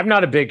I'm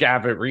not a big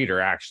avid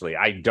reader, actually.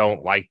 I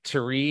don't like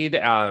to read.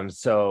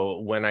 So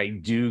when I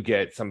do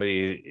get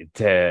somebody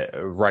to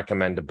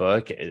recommend a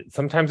book,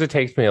 sometimes it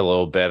takes me a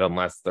little bit,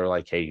 unless they're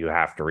like, hey, you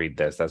have to read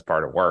this as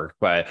part of work.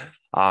 But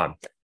I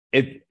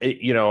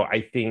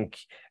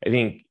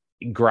think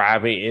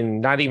grabbing in,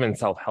 not even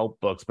self-help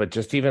books, but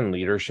just even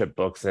leadership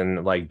books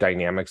and like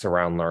dynamics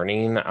around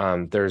learning.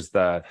 There's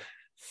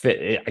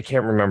I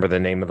can't remember the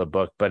name of the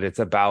book, but it's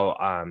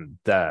about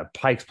the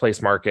Pike's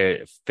Place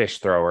Market fish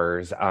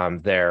throwers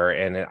there.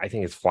 And I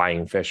think it's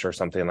Flying Fish or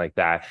something like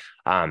that.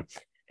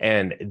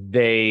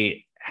 And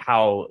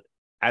how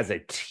as a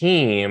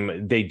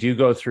team, they do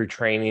go through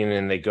training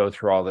and they go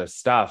through all this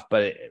stuff.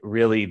 But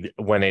really,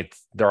 when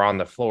they're on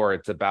the floor,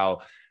 it's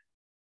about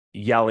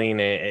yelling,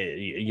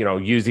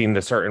 using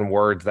the certain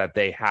words that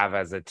they have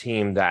as a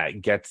team that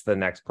gets the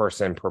next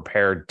person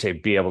prepared to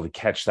be able to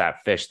catch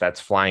that fish that's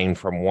flying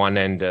from one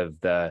end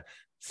of the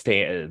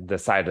the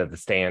side of the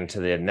stand to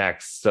the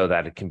next so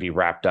that it can be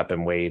wrapped up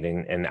and weighed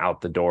and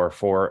out the door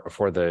for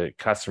the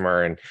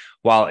customer. And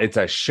while it's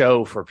a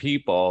show for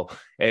people,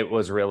 it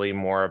was really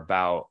more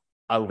about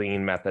a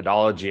lean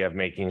methodology of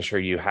making sure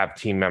you have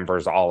team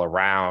members all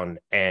around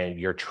and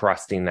you're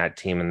trusting that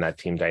team and that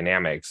team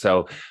dynamic.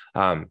 So,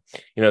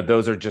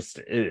 those are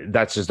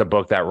that's just a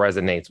book that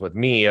resonates with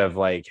me of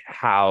like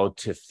how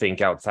to think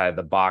outside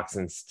the box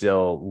and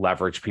still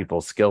leverage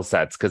people's skill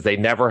sets, because they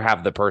never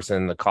have the person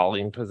in the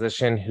calling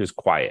position who's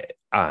quiet.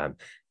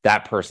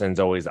 That person's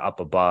always up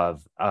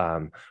above,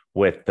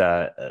 with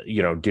the,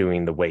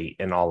 doing the weight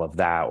and all of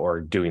that,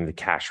 or doing the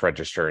cash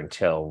register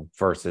until,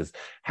 versus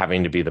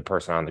having to be the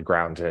person on the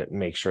ground to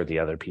make sure the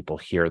other people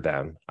hear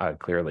them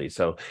clearly.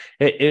 So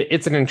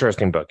it's an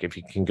interesting book. If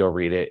you can go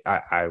read it,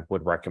 I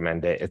would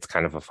recommend it. It's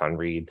kind of a fun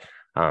read.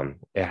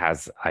 It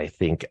has, I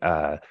think,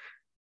 God,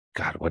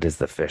 what is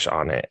the fish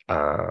on it?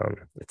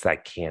 It's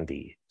that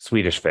candy,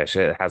 Swedish fish.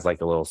 It has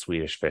like a little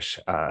Swedish fish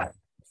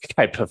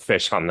type of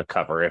fish on the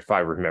cover, if I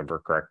remember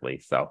correctly.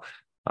 So,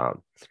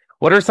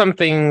 what are some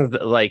things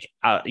like,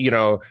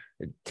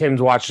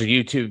 Tim's watched a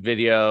YouTube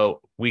video.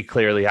 We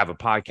clearly have a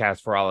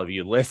podcast for all of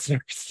you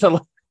listeners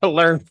to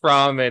learn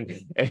from and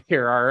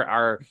hear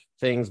our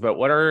things. But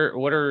what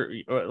are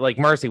like,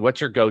 Marcie, what's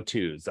your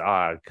go-tos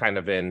kind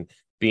of in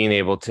being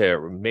able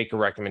to make a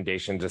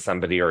recommendation to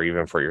somebody or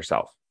even for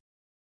yourself?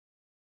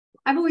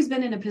 I've always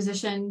been in a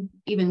position,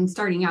 even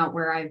starting out,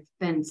 where I've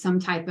been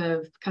some type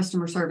of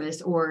customer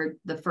service or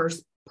the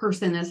first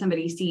person that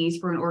somebody sees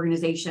for an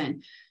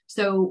organization.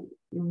 So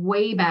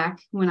way back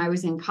when I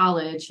was in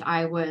college,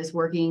 I was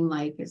working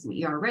like as an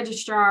ER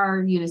registrar,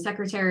 unit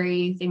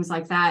secretary, things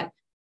like that.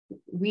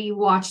 We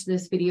watched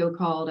this video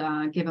called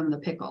Give Them the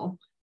Pickle.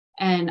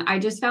 And I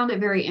just found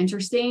it very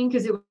interesting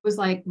because it was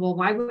like, well,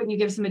 why wouldn't you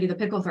give somebody the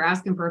pickle if they're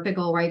asking for a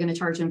pickle? Why are you going to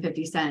charge them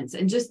 50 cents?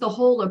 And just the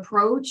whole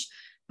approach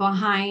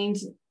behind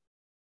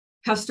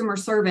customer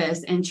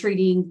service and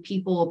treating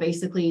people,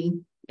 basically,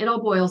 it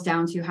all boils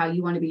down to how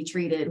you want to be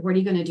treated. What are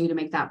you going to do to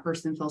make that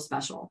person feel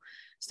special?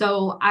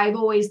 So I've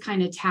always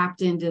kind of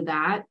tapped into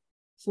that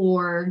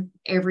for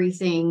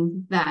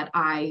everything that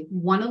I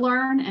want to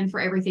learn and for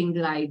everything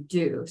that I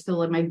do.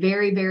 So in my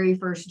very, very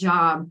first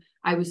job,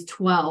 I was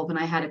 12 and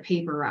I had a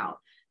paper route.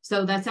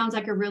 So that sounds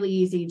like a really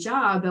easy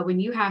job, but when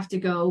you have to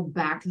go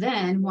back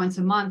then, once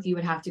a month, you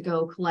would have to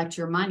go collect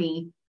your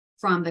money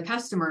from the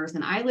customers.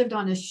 And I lived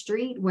on a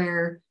street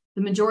where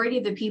the majority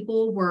of the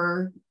people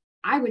were,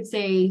 I would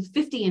say,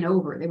 50 and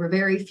over. There were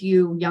very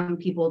few young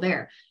people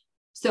there.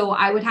 So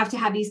I would have to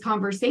have these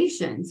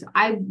conversations.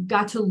 I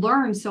got to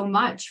learn so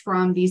much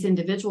from these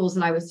individuals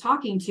that I was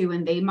talking to,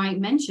 and they might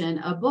mention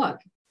a book.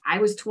 I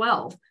was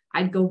 12.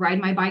 I'd go ride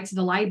my bike to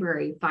the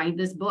library, find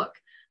this book.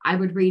 I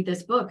would read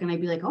this book and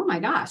I'd be like, oh my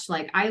gosh,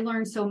 like I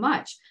learned so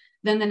much.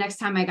 Then the next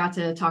time I got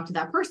to talk to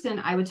that person,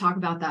 I would talk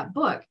about that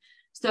book.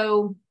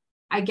 So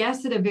I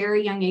guess at a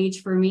very young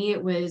age for me,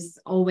 it was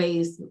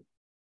always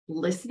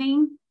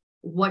listening.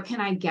 What can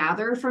I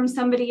gather from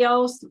somebody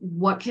else?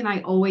 What can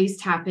I always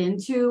tap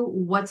into?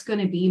 What's going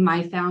to be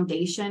my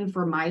foundation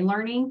for my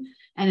learning?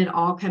 And it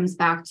all comes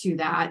back to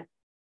that,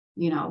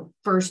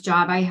 first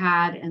job I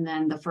had, and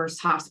then the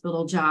first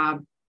hospital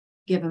job,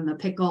 give them the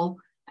pickle,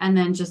 and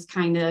then just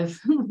kind of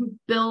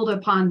build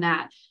upon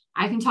that.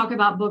 I can talk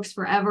about books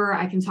forever.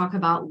 I can talk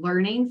about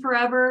learning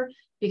forever,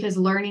 because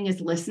learning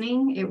is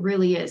listening. It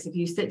really is. If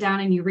you sit down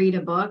and you read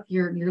a book,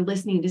 you're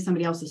listening to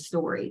somebody else's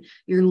story.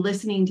 You're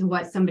listening to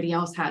what somebody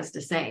else has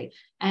to say.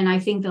 And I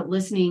think that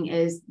listening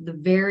is the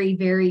very,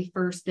 very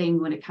first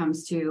thing when it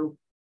comes to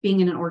being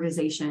in an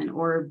organization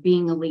or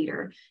being a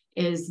leader,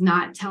 is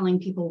not telling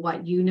people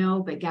what you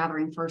know, but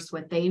gathering first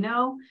what they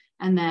know.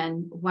 And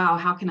then, wow,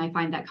 how can I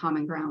find that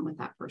common ground with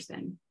that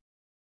person?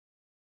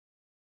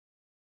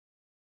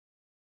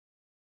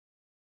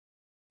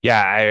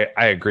 Yeah,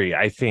 I agree.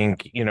 I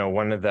think,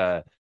 one of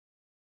the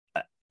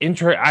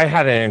I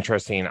had an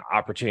interesting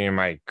opportunity in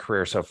my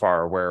career so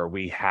far where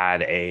we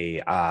had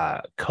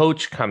a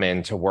coach come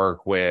in to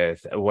work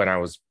with when I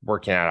was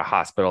working at a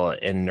hospital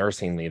in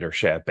nursing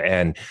leadership.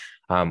 And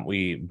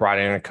we brought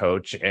in a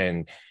coach,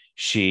 and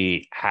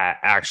she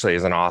actually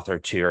is an author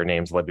too. Her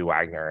name's Libby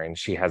Wagner, and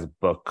she has a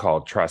book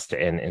called Trust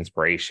and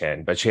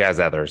Inspiration, but she has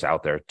others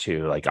out there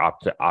too, like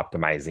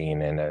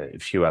Optimizing and a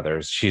few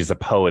others. She's a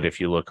poet if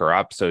you look her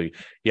up. So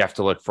you have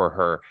to look for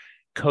her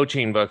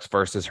coaching books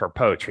versus her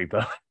poetry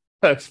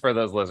books for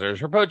those listeners.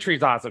 Her poetry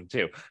is awesome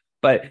too.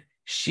 But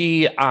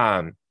she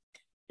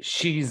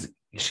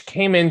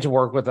came in to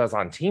work with us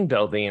on team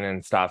building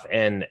and stuff.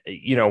 And,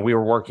 we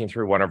were working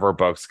through one of her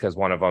books because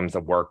one of them's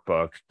a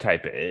workbook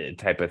type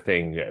of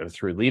thing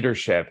through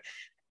leadership.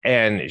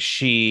 And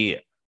she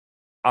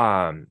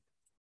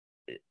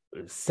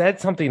said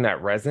something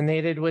that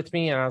resonated with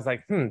me. And I was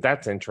like,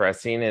 that's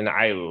interesting. And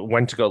I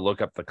went to go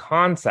look up the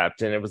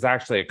concept, and it was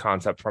actually a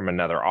concept from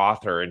another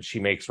author. And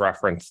she makes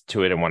reference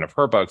to it in one of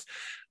her books.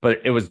 But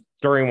it was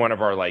during one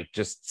of our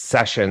just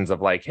sessions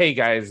of like, hey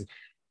guys,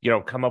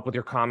 come up with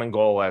your common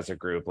goal as a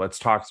group. Let's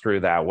talk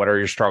through that. What are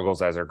your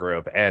struggles as a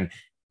group? And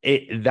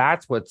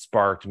that's what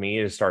sparked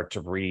me to start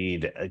to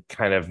read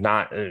kind of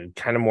not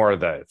kind of more of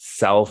the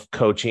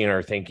self-coaching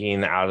or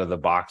thinking out of the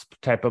box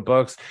type of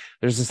books.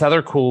 There's this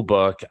other cool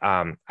book.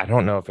 I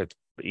don't know if it's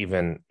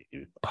even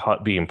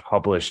being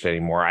published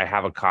anymore. I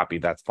have a copy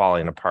that's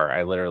falling apart.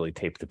 I literally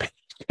taped the page.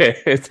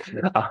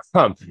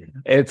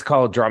 It's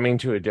called Drumming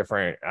to a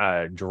Different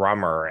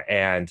Drummer,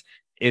 and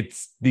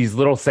it's these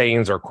little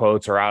sayings or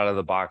quotes or out of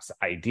the box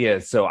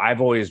ideas. So I've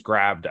always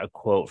grabbed a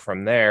quote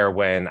from there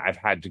when I've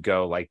had to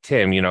go, like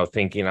Tim,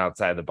 thinking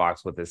outside the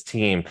box with his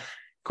team,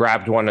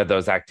 grabbed one of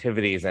those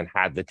activities and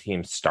had the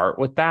team start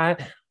with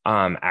that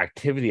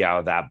activity out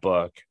of that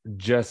book,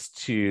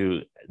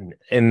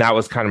 and that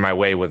was kind of my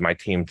way with my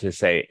team to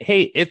say,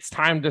 hey, it's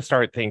time to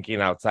start thinking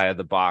outside of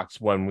the box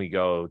when we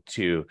go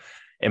to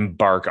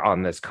embark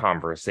on this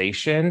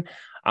conversation.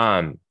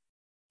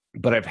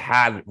 But I've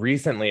had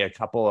recently a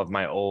couple of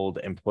my old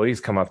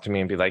employees come up to me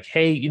and be like,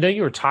 hey,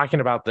 you were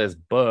talking about this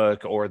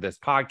book or this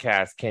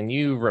podcast. Can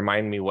you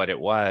remind me what it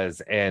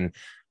was? And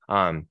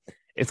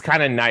it's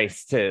kind of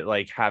nice to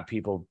like have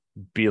people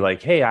be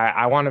like, hey,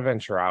 I want to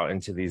venture out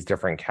into these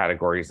different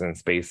categories and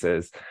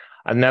spaces.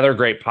 Another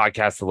great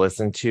podcast to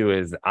listen to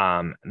is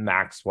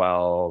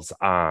Maxwell's.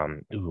 I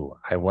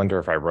wonder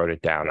if I wrote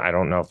it down. I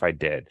don't know if I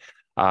did.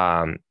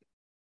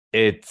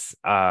 It's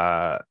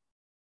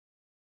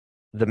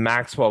the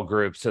Maxwell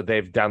Group. So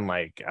they've done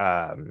like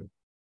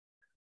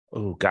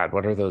oh God,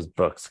 what are those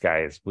books,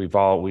 guys? We've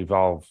all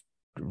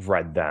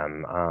read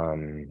them.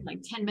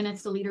 Like 10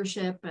 Minutes to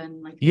Leadership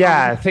and like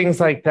things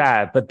like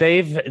that. But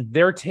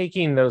they're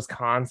taking those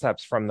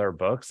concepts from their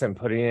books and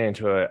putting it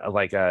into a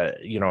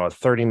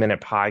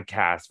 30-minute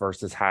podcast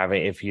versus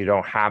having, if you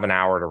don't have an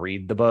hour to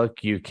read the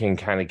book, you can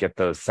kind of get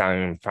those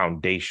same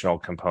foundational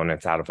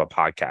components out of a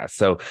podcast.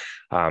 So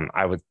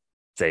I would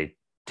say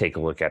take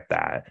a look at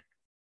that.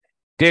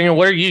 Daniel,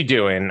 what are you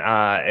doing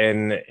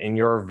in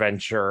your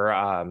venture?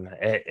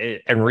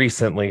 And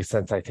recently,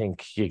 since I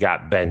think you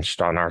got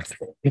benched on our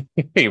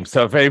team.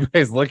 So if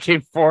anybody's looking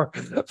for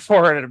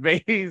an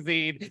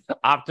amazing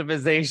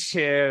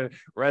optimization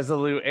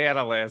resolute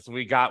analyst,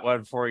 we got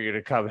one for you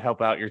to come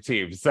help out your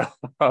team. So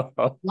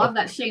love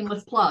that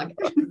shameless plug.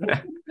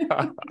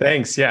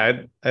 Thanks.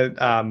 Yeah,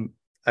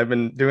 I've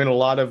been doing a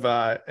lot of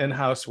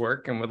in-house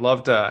work and would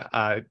love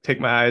to take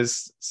my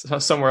eyes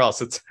somewhere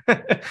else.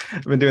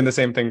 I've been doing the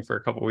same thing for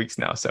a couple of weeks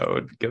now, so it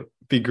would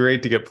be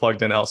great to get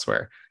plugged in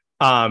elsewhere.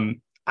 I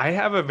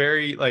have a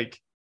very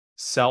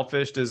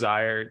selfish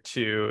desire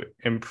to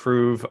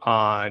improve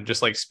on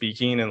just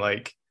speaking, and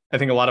I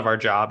think a lot of our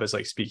job is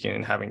speaking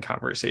and having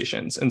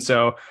conversations. And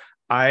so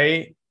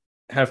I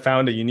have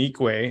found a unique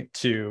way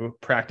to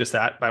practice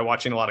that by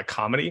watching a lot of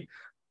comedy.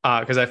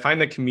 Because I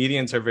find that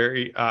comedians are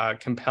very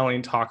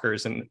compelling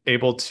talkers and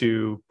able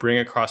to bring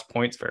across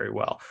points very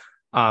well.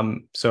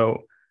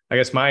 So I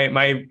guess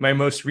my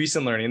most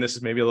recent learning, this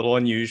is maybe a little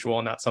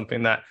unusual, not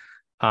something that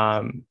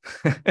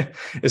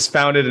is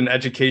founded in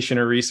education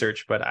or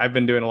research, but I've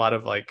been doing a lot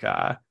of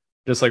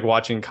just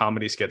watching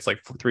comedy skits,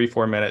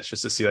 3-4 minutes,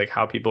 just to see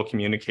how people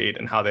communicate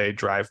and how they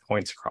drive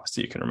points across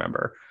that you can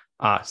remember.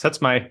 So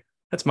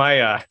that's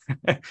my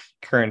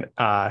current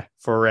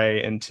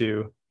foray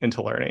into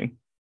learning.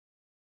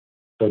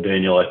 So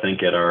Daniel, I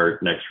think at our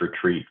next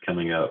retreat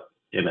coming up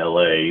in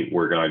LA,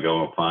 we're going to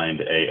go and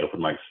find a open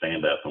mic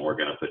stand-up, and we're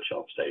going to put you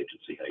on stage and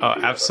see how you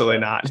do. Absolutely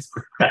not.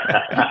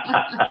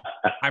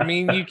 I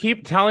mean, you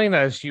keep telling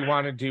us you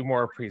want to do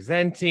more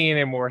presenting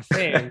and more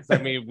things. I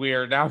mean, we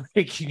are now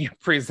making you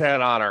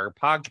present on our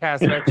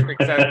podcast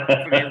metrics and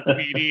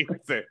company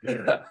meetings.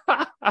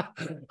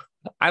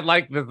 I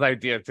like this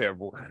idea, Tim.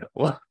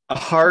 Well, a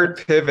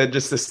hard pivot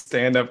just to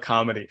stand-up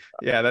comedy.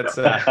 Yeah, that's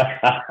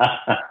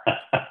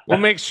we'll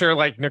make sure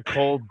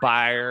Nicole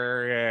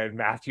Byer and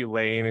Matthew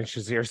Lane and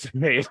Shazir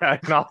Sameda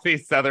and all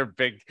these other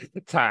big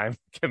time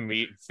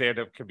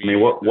stand-up comedians. I mean,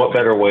 what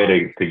better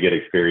way to get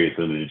experience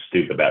than to just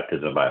do the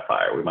baptism by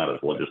fire? We might as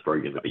well just throw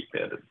you in the deep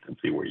end and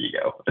see where you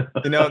go.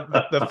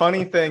 The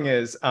funny thing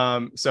is,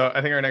 so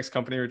I think our next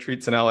company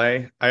retreat's in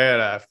LA. I had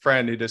a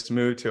friend who just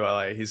moved to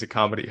LA. He's a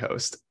comedy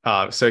host.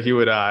 So he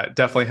would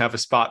definitely have a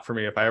spot for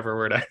me if I ever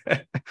were to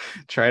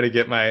try to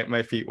get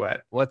my feet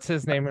wet. What's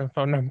his name and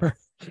phone number?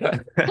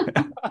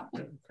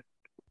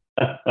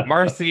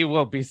 Marcie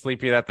will be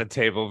sleeping at the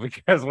table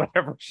because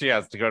whenever she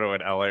has to go to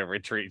an LA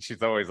retreat,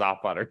 she's always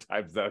off on her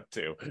time zone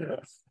too.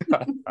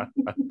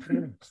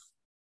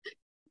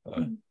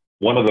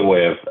 One other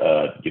way of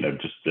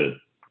just to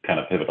kind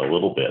of pivot a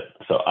little bit.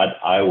 So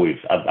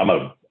I'm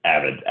a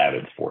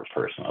avid sports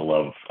person.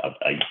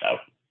 I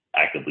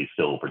actively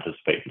still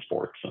participate in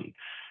sports, and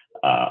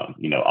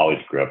always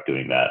grew up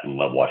doing that and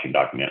love watching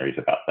documentaries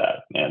about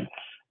that.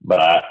 But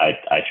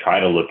I try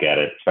to look at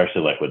it,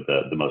 especially with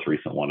the most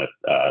recent one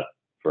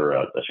for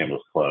a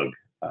shameless plug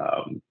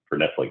for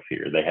Netflix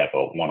here. They have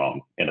one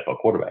on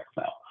NFL quarterbacks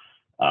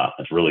now.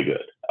 It's really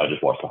good. I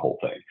just watched the whole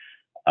thing.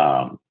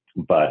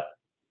 But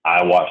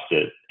I watched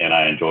it and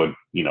I enjoyed,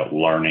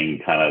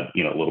 learning kind of,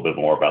 a little bit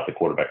more about the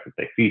quarterbacks that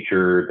they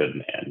featured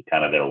and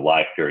kind of their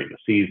life during the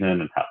season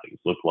and how things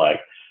look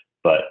like.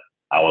 But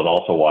I was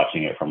also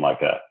watching it from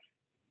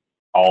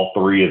all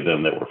three of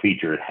them that were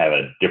featured have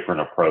a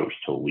different approach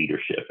to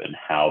leadership and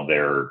how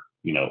they're,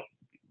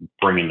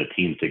 bringing the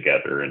team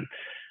together and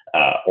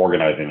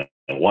organizing them.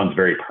 And one's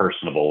very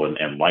personable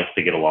and likes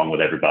to get along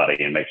with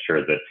everybody and make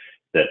sure that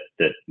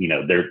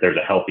there's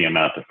a healthy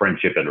amount of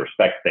friendship and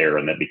respect there,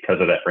 and that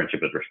because of that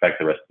friendship and respect,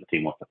 the rest of the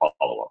team wants to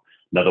follow them.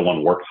 Another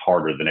one works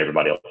harder than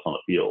everybody else on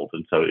the field,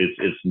 and so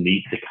it's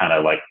neat to kind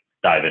of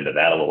dive into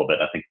that a little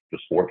bit. I think the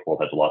sports world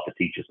has a lot to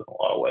teach us in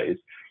a lot of ways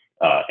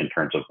in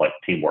terms of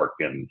teamwork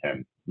and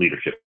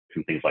leadership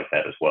and things like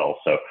that as well.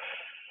 So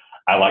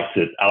I like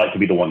to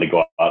be the one to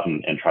go out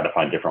and try to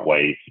find different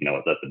ways,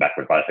 the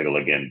backward bicycle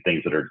again,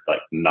 things that are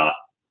not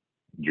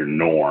your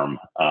norm,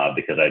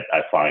 because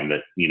I find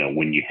that,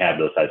 when you have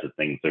those types of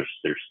things, there's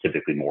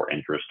typically more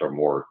interest or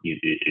more,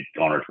 it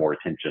garners more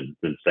attention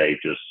than say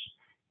just,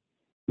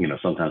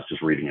 sometimes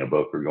just reading a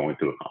book or going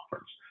to a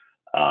conference,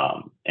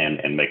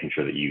 and making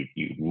sure that you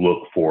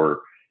look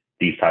for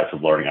these types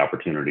of learning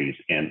opportunities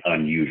in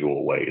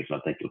unusual ways. And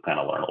I think you'll kind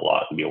of learn a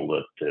lot and be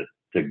able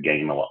to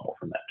gain a lot more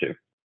from that too.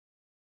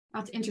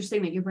 That's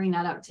interesting that you bring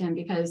that up, Tim,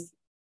 because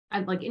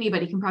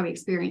anybody can probably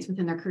experience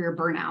within their career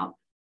burnout.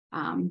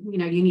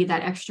 You need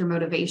that extra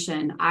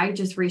motivation. I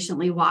just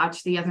recently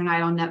watched the other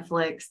night on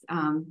Netflix,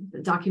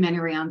 the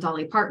documentary on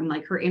Dolly Parton,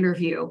 her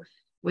interview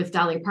with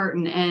Dolly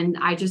Parton. And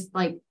I just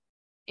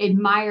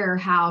admire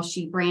how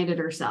she branded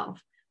herself,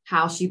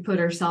 how she put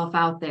herself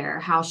out there,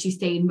 how she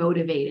stayed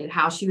motivated,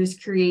 how she was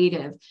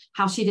creative,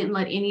 how she didn't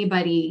let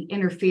anybody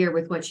interfere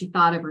with what she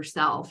thought of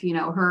herself,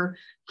 her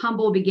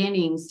humble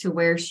beginnings to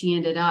where she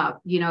ended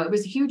up. It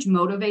was a huge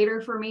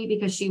motivator for me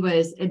because she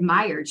was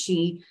admired.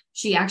 She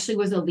actually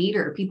was a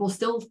leader. People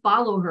still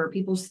follow her.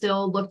 People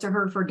still look to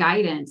her for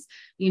guidance.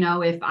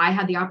 If I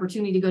had the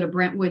opportunity to go to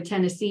Brentwood,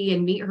 Tennessee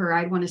and meet her,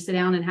 I'd want to sit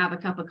down and have a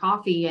cup of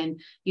coffee and,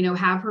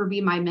 have her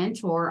be my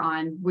mentor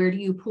on where do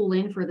you pull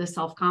in for the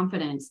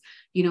self-confidence?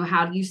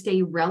 How do you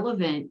stay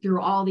relevant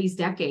through all these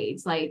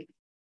decades? It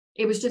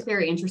was just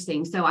very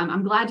interesting. So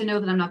I'm glad to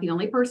know that I'm not the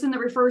only person that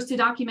refers to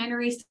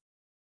documentaries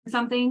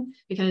something,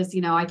 because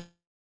I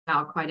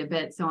out quite a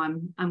bit, so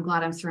I'm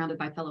glad I'm surrounded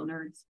by fellow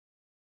nerds.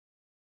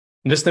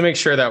 Just to make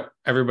sure that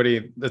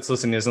everybody that's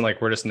listening isn't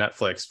we're just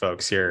Netflix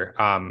folks here.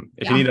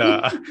 If you need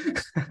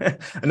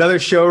another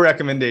show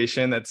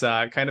recommendation that's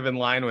kind of in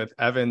line with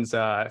Evan's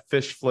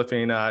fish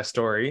flipping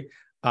story,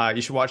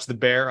 you should watch The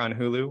Bear on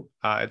Hulu.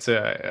 It's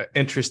a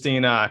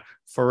interesting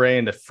foray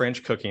into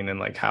French cooking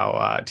and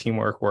how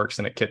teamwork works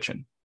in a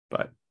kitchen,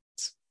 but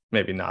it's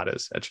maybe not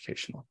as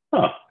educational.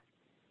 Huh.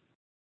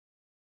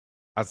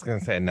 I was going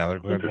to say another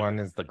good one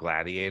is The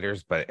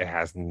Gladiators, but it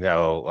has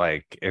no,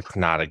 it's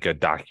not a good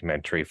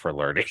documentary for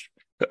learning.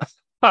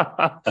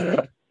 But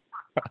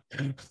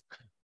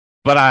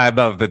I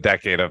love the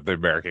decade of the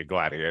American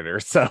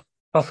Gladiators, so.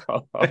 There's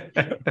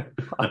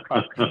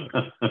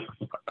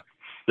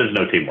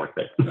no teamwork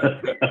there.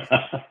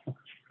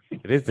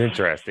 It is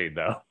interesting,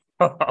 though.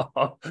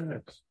 All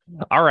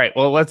right,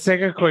 well, let's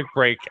take a quick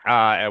break,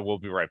 and we'll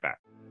be right back.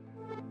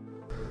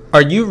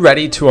 Are you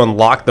ready to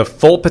unlock the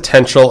full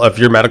potential of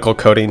your medical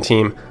coding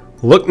team?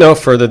 Look no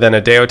further than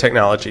Adeo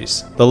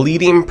Technologies, the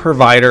leading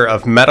provider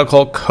of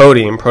medical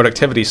coding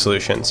productivity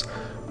solutions.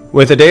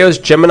 With Adeo's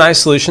Gemini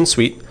Solution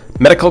Suite,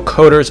 medical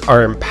coders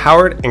are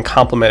empowered and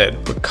complemented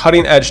with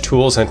cutting-edge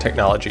tools and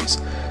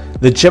technologies.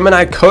 The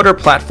Gemini Coder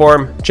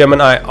Platform,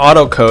 Gemini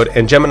Autocode,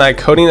 and Gemini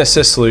Coding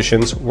Assist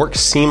solutions work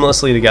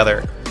seamlessly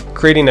together,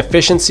 creating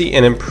efficiency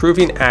and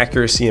improving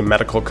accuracy in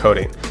medical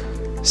coding.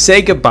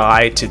 Say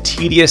goodbye to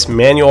tedious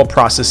manual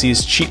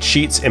processes, cheat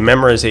sheets, and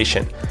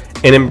memorization,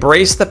 and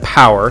embrace the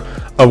power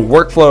of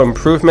workflow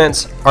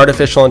improvements,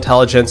 artificial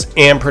intelligence,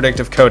 and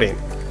predictive coding.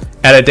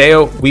 At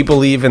Adeo, we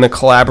believe in the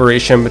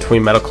collaboration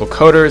between medical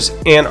coders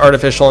and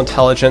artificial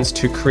intelligence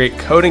to create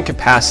coding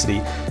capacity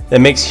that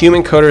makes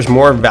human coders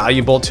more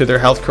valuable to their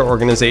healthcare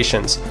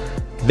organizations.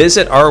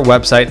 Visit our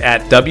website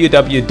at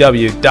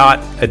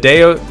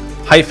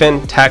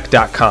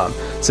www.adeo-tech.com.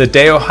 It's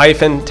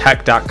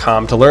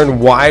adeo-tech.com to learn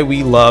why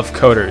we love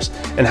coders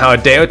and how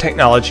Adeo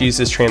Technologies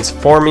is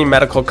transforming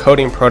medical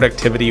coding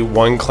productivity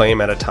one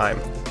claim at a time.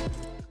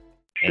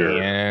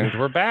 Sure. And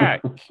we're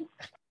back.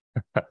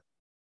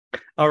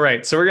 All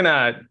right, so we're going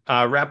to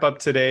wrap up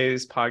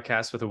today's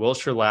podcast with a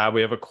Wilshire Lab.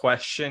 We have a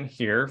question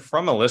here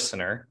from a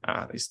listener.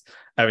 At least,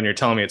 Evan, you're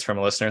telling me it's from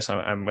a listener, so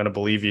I'm going to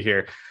believe you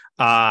here.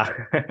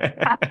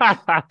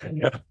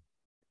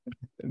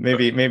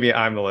 Maybe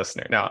I'm the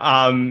listener.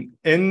 Now,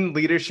 in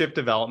leadership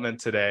development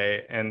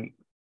today, and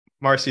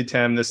Marcie,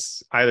 Tim,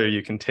 this either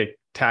you can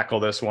tackle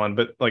this one,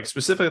 but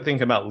specifically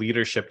thinking about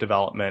leadership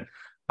development,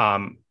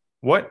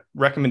 what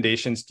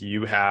recommendations do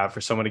you have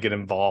for someone to get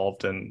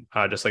involved in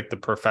just the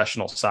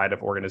professional side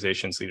of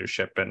organizations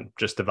leadership and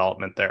just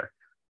development there?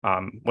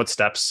 What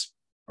steps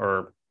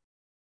or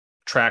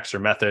tracks or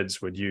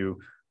methods would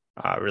you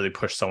really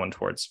push someone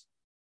towards?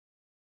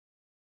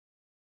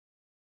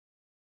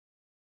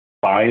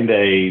 Find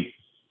a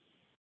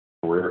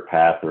career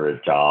path or a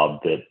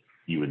job that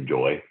you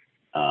enjoy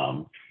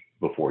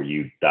before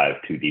you dive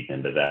too deep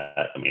into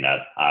that. I mean,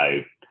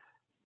 I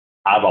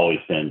I've always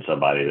been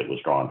somebody that was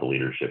drawn to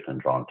leadership and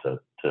drawn to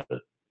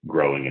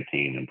growing a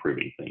team,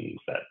 improving things,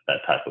 that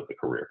type of a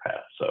career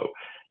path. So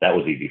that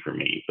was easy for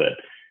me. But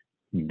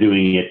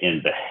doing it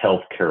in the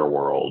healthcare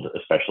world,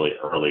 especially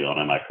early on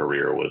in my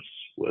career, was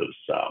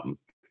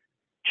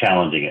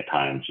challenging at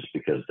times, just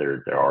because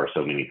there are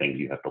so many things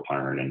you have to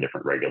learn and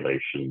different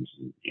regulations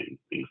and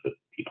things that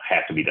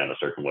have to be done a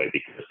certain way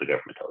because the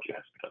government tells you it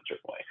has to be done a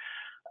certain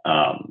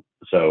way.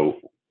 So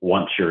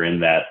once you're in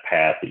that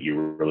path that you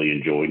really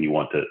enjoy and you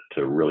want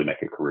to really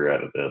make a career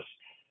out of this,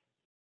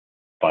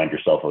 find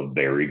yourself a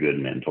very good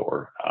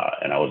mentor.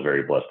 And I was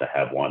very blessed to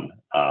have one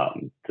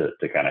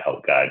to kind of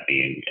help guide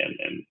me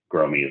and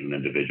grow me as an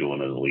individual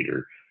and as a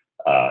leader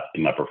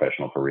in my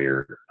professional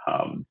career.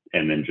 And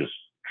then just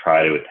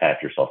try to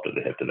attach yourself to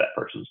the hip to that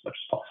person as much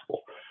as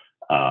possible.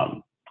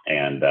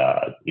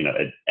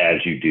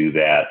 As you do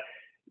that,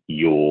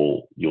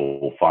 you'll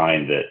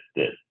find that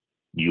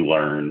you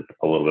learn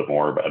a little bit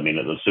more. But I mean,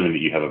 assuming that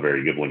you have a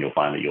very good one, you'll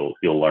find that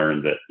you'll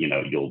learn that,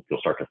 you'll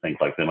start to think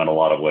like them in a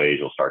lot of ways.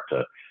 You'll start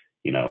to,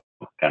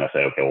 kind of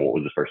say, okay, well, what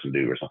would this person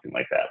do or something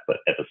like that. But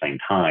at the same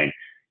time,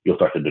 you'll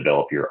start to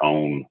develop your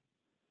own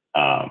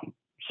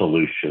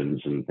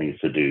solutions and things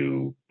to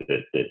do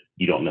that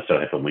you don't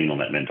necessarily have to lean on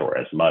that mentor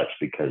as much,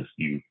 because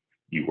you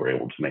were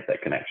able to make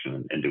that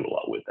connection and do a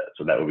lot with that.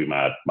 So that would be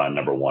my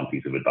number one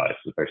piece of advice,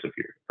 especially if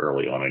you're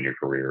early on in your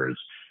career, is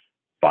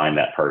find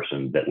that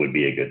person that would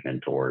be a good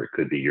mentor. It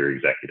could be your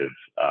executive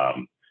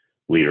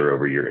leader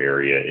over your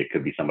area. It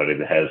could be somebody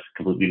that has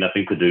completely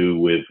nothing to do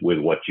with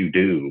what you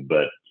do,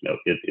 but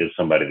it is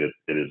somebody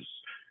that is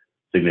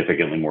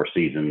significantly more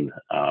seasoned,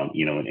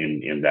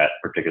 in that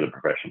particular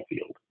professional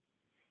field.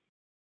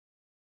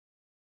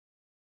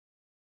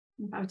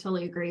 I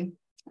totally agree.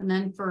 And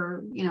then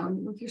for,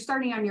 if you're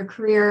starting on your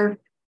career,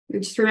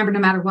 just remember, no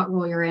matter what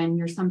role you're in,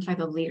 you're some type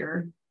of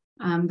leader.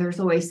 There's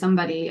always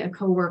somebody, a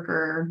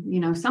coworker,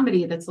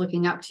 somebody that's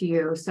looking up to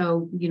you.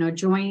 So,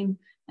 join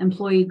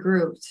employee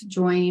groups,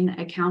 join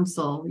a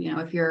council,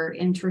 if you're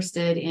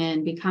interested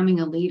in becoming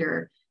a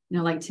leader,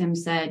 like Tim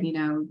said,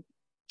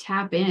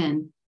 tap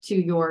in to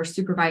your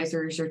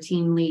supervisors, your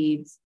team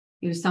leads,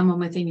 someone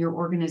within your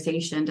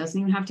organization. Doesn't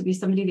even have to be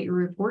somebody that you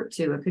report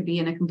to. It could be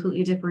in a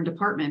completely different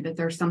department, but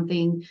there's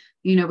something,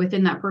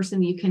 within that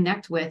person that you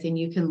connect with and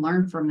you can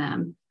learn from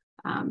them.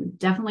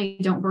 Definitely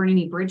don't burn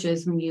any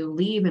bridges when you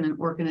leave in an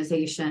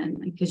organization,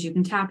 because you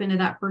can tap into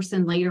that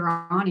person later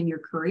on in your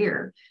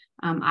career.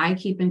 I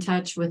keep in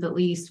touch with at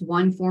least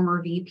one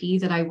former VP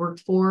that I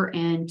worked for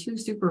and 2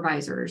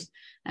 supervisors.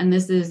 And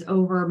this is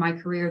over my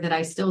career that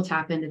I still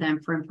tap into them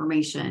for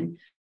information.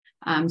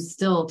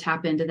 Still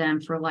tap into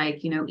them for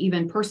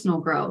even personal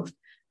growth,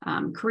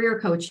 career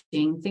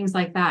coaching, things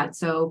like that.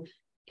 So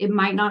it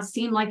might not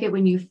seem like it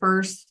when you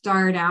first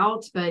start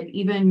out, but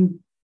even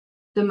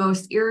the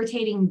most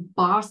irritating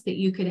boss that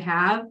you could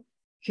have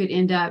could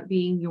end up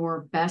being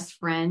your best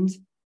friend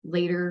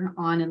later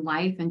on in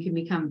life and can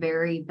become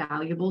very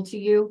valuable to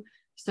you.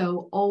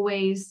 So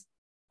always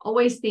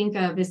think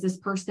of, is this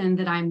person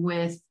that I'm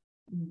with,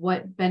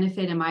 what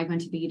benefit am I going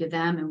to be to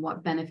them, and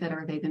what benefit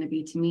are they going to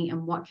be to me,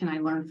 and what can I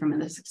learn from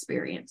this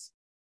experience?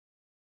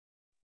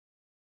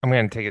 I'm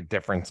going to take a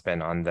different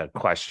spin on the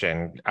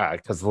question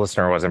because the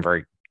listener wasn't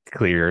very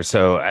clear.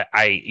 So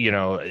I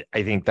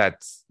think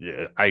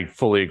I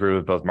fully agree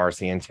with both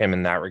Marcie and Tim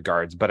in that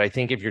regards. But I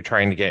think if you're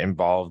trying to get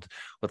involved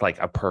with like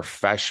a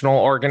professional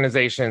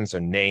organization, so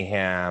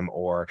NAHAM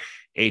or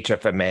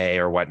HFMA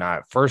or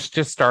whatnot, first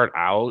just start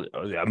out.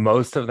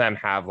 Most of them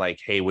have like,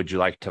 hey, would you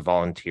like to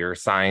volunteer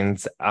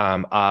signs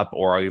up,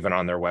 or even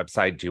on their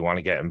website, do you want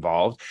to get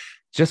involved?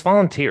 Just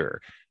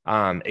volunteer.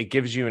 It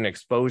gives you an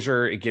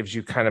exposure. It gives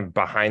you kind of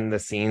behind the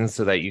scenes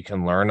so that you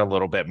can learn a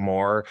little bit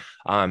more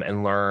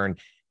and learn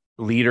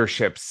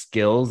leadership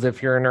skills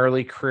if you're an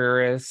early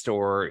careerist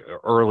or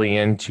early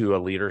into a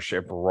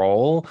leadership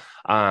role.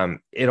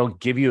 It'll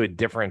give you a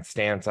different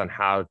stance on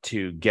how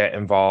to get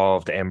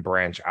involved and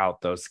branch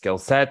out those skill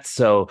sets.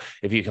 So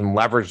if you can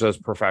leverage those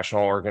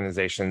professional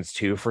organizations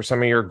too for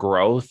some of your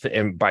growth,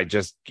 and by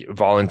just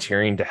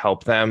volunteering to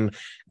help them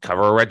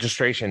cover a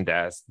registration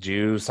desk,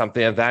 do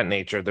something of that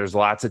nature, there's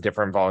lots of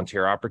different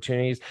volunteer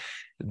opportunities.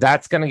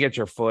 That's going to get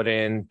your foot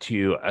in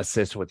to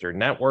assist with your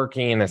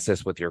networking,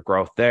 assist with your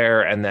growth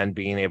there, and then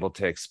being able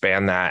to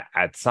expand that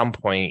at some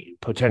point,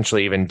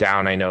 potentially even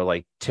down. I know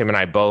like Tim and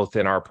I both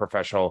in our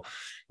professional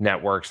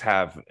networks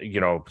have,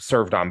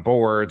 served on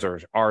boards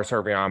or are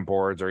serving on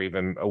boards or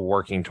even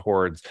working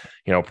towards,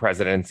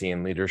 presidency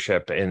and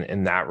leadership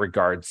in that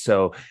regard.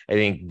 So I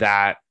think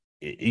that,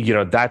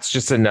 that's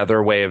just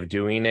another way of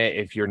doing it.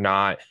 If you're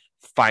not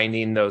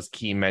finding those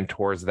key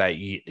mentors that,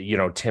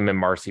 Tim and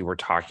Marcie were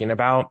talking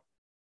about.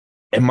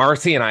 And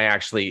Marcie and I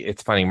actually,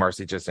 it's funny,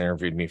 Marcie just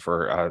interviewed me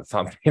for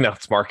something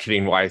else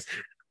marketing wise,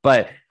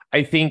 but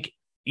I think,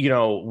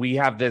 we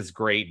have this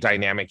great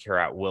dynamic here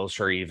at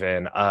Wilshire,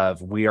 even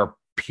of we are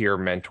peer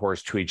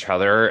mentors to each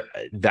other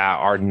that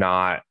are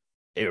not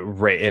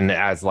written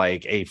as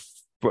like a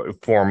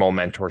formal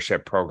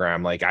mentorship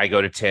program. Like I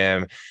go to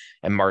Tim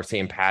and Marcie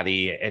and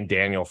Patty and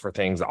Daniel for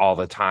things all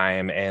the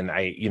time. And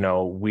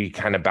we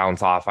kind of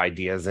bounce off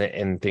ideas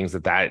and things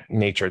of that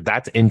nature.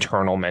 That's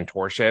internal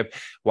mentorship.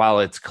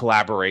 While it's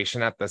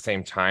collaboration at the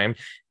same time,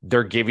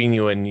 they're giving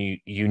you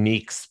a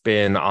unique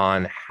spin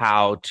on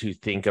how to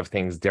think of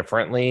things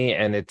differently.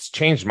 And it's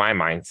changed my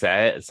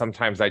mindset.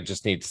 Sometimes I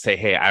just need to say,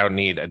 hey, I don't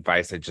need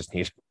advice. I just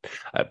need,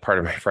 part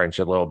of my French,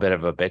 a little bit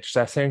of a bitch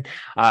session.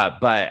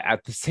 But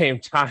at the same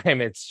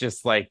time, it's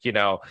just like,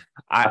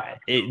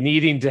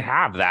 needing to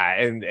have that.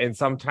 And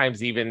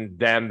sometimes even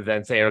them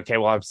then saying, okay,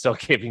 well, I'm still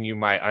giving you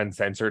my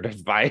uncensored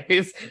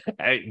advice.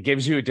 It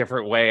gives you a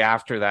different way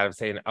after that of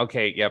saying,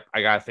 okay, yep,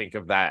 I got to think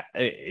of that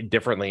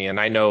differently. And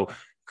I know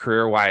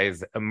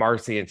career-wise,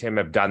 Marcie and Tim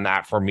have done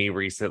that for me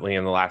recently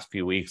in the last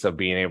few weeks of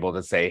being able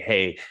to say,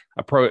 hey,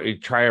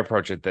 try to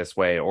approach it this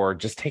way, or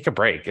just take a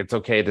break. It's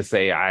okay to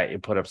say I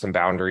put up some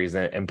boundaries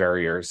and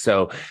barriers.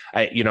 So,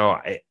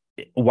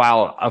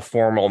 while a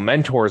formal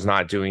mentor is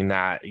not doing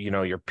that,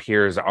 your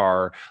peers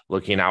are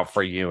looking out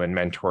for you and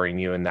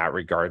mentoring you in that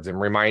regards and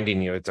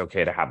reminding you it's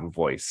okay to have a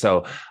voice.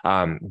 So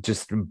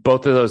just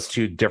both of those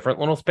two different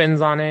little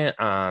spins on it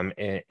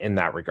in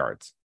that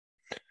regards.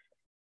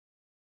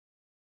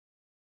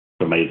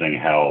 Amazing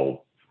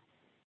how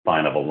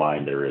fine of a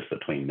line there is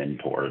between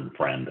mentor and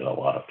friend in a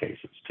lot of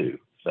cases too.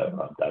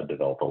 So I've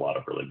developed a lot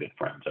of really good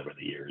friends over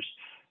the years,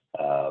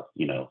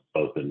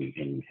 both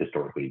in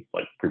historically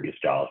like previous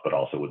jobs, but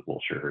also with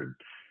Wilshire.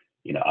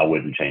 I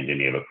wouldn't change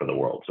any of it for the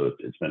world. So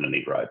it's been a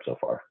neat ride so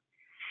far.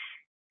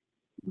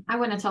 I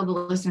want to tell the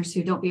listeners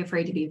too, don't be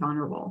afraid to be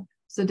vulnerable.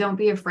 So don't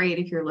be afraid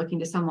if you're looking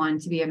to someone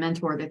to be a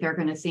mentor that they're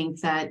going to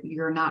think that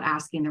you're not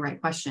asking the right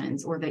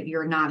questions or that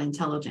you're not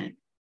intelligent.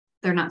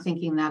 They're not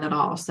thinking that at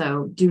all.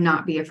 So do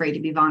not be afraid to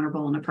be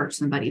vulnerable and approach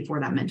somebody for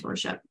that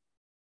mentorship.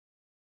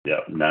 Yeah,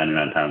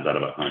 99 times out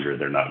of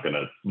 100, they're not going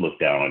to look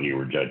down on you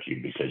or judge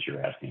you because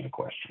you're asking a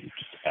question.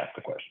 Just ask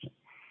the question.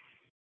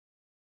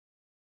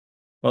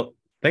 Well,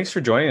 thanks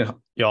for joining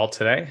y'all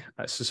today.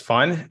 This is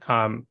fun.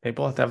 Maybe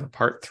we'll have to have a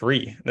part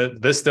 3.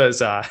 This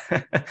does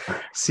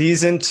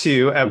season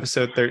 2,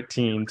 episode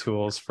 13,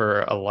 Tools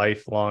for a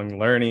Lifelong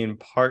Learning,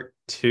 part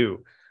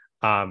 2.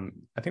 I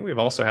think we've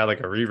also had like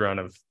a rerun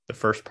of the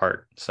first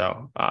part.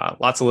 So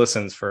lots of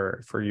listens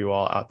for you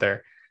all out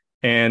there.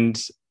 And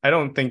I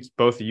don't think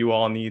both of you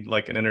all need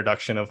like an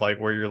introduction of like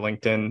where your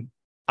LinkedIn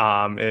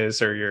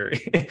is or your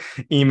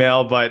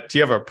email, but do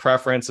you have a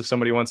preference if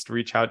somebody wants to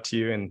reach out to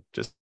you and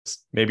just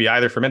maybe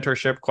either for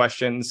mentorship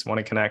questions, want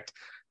to connect,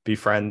 be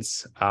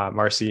friends?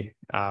 Marcie,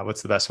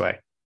 what's the best way?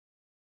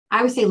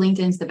 I would say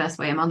LinkedIn's the best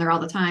way. I'm on there all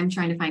the time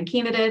trying to find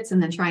candidates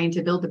and then trying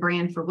to build the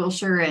brand for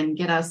Wilshire and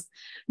get us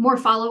more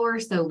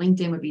followers. So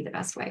LinkedIn would be the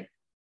best way.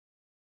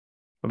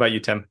 What about you,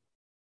 Tim?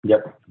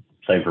 Yep.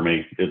 Same for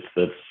me.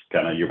 It's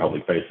kind of your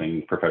public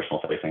facing,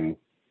 professional facing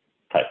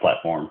type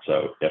platform.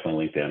 So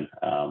definitely LinkedIn.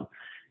 And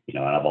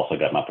I've also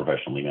got my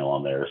professional email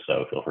on there.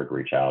 So feel free to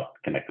reach out,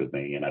 connect with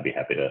me, and I'd be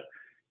happy to,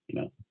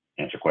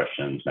 answer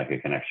questions, make a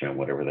connection,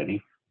 whatever they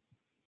need.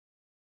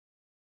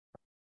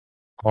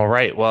 All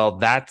right. Well,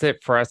 that's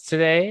it for us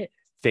today.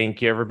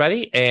 Thank you,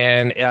 everybody.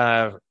 And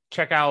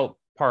check out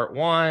part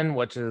 1,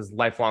 which is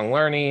lifelong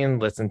learning.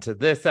 Listen to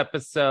this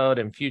episode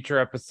and future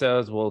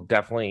episodes. We'll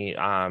definitely,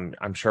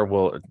 I'm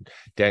sure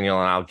Daniel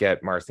and I'll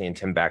get Marcie and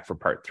Tim back for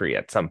part 3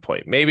 at some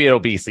point. Maybe it'll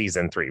be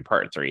season 3,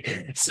 part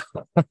 3. So,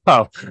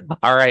 all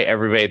right,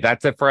 everybody.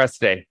 That's it for us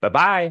today.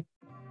 Bye-bye.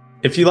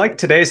 If you liked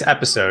today's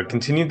episode,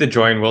 continue to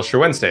join Wilshire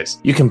Wednesdays.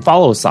 You can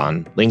follow us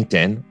on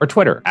LinkedIn or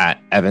Twitter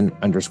at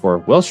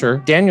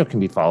Evan_Wilshire. Daniel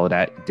can be followed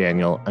at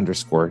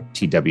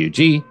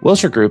Daniel_TWG.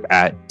 Wilshire Group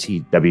at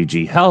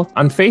TWG Health.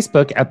 On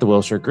Facebook at The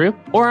Wilshire Group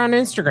or on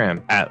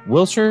Instagram at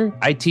Wilshire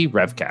IT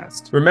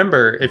Revcast.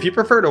 Remember, if you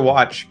prefer to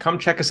watch, come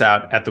check us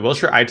out at the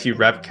Wilshire IT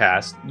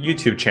Revcast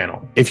YouTube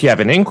channel. If you have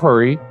an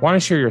inquiry, want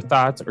to share your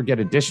thoughts, or get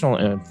additional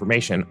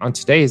information on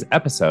today's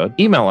episode,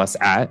 email us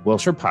at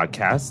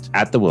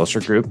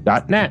WilshirePodcast@thewilshiregroup.net.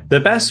 The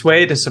best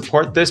way to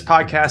support this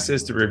podcast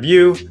is to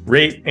review,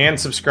 rate, and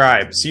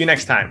subscribe. See you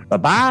next time.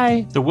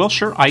 Bye-bye. The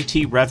Wilshire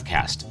IT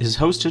Revcast is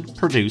hosted,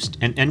 produced,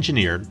 and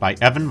engineered by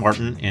Evan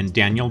Martin and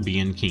Daniel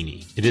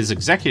Bianchini. It is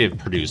executive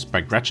produced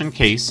by Gretchen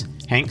Case,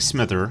 Hank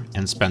Smither,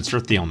 and Spencer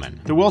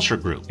Thielman. The Wilshire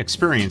Group.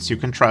 Experience you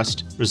can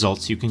trust,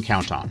 results you can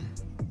count on.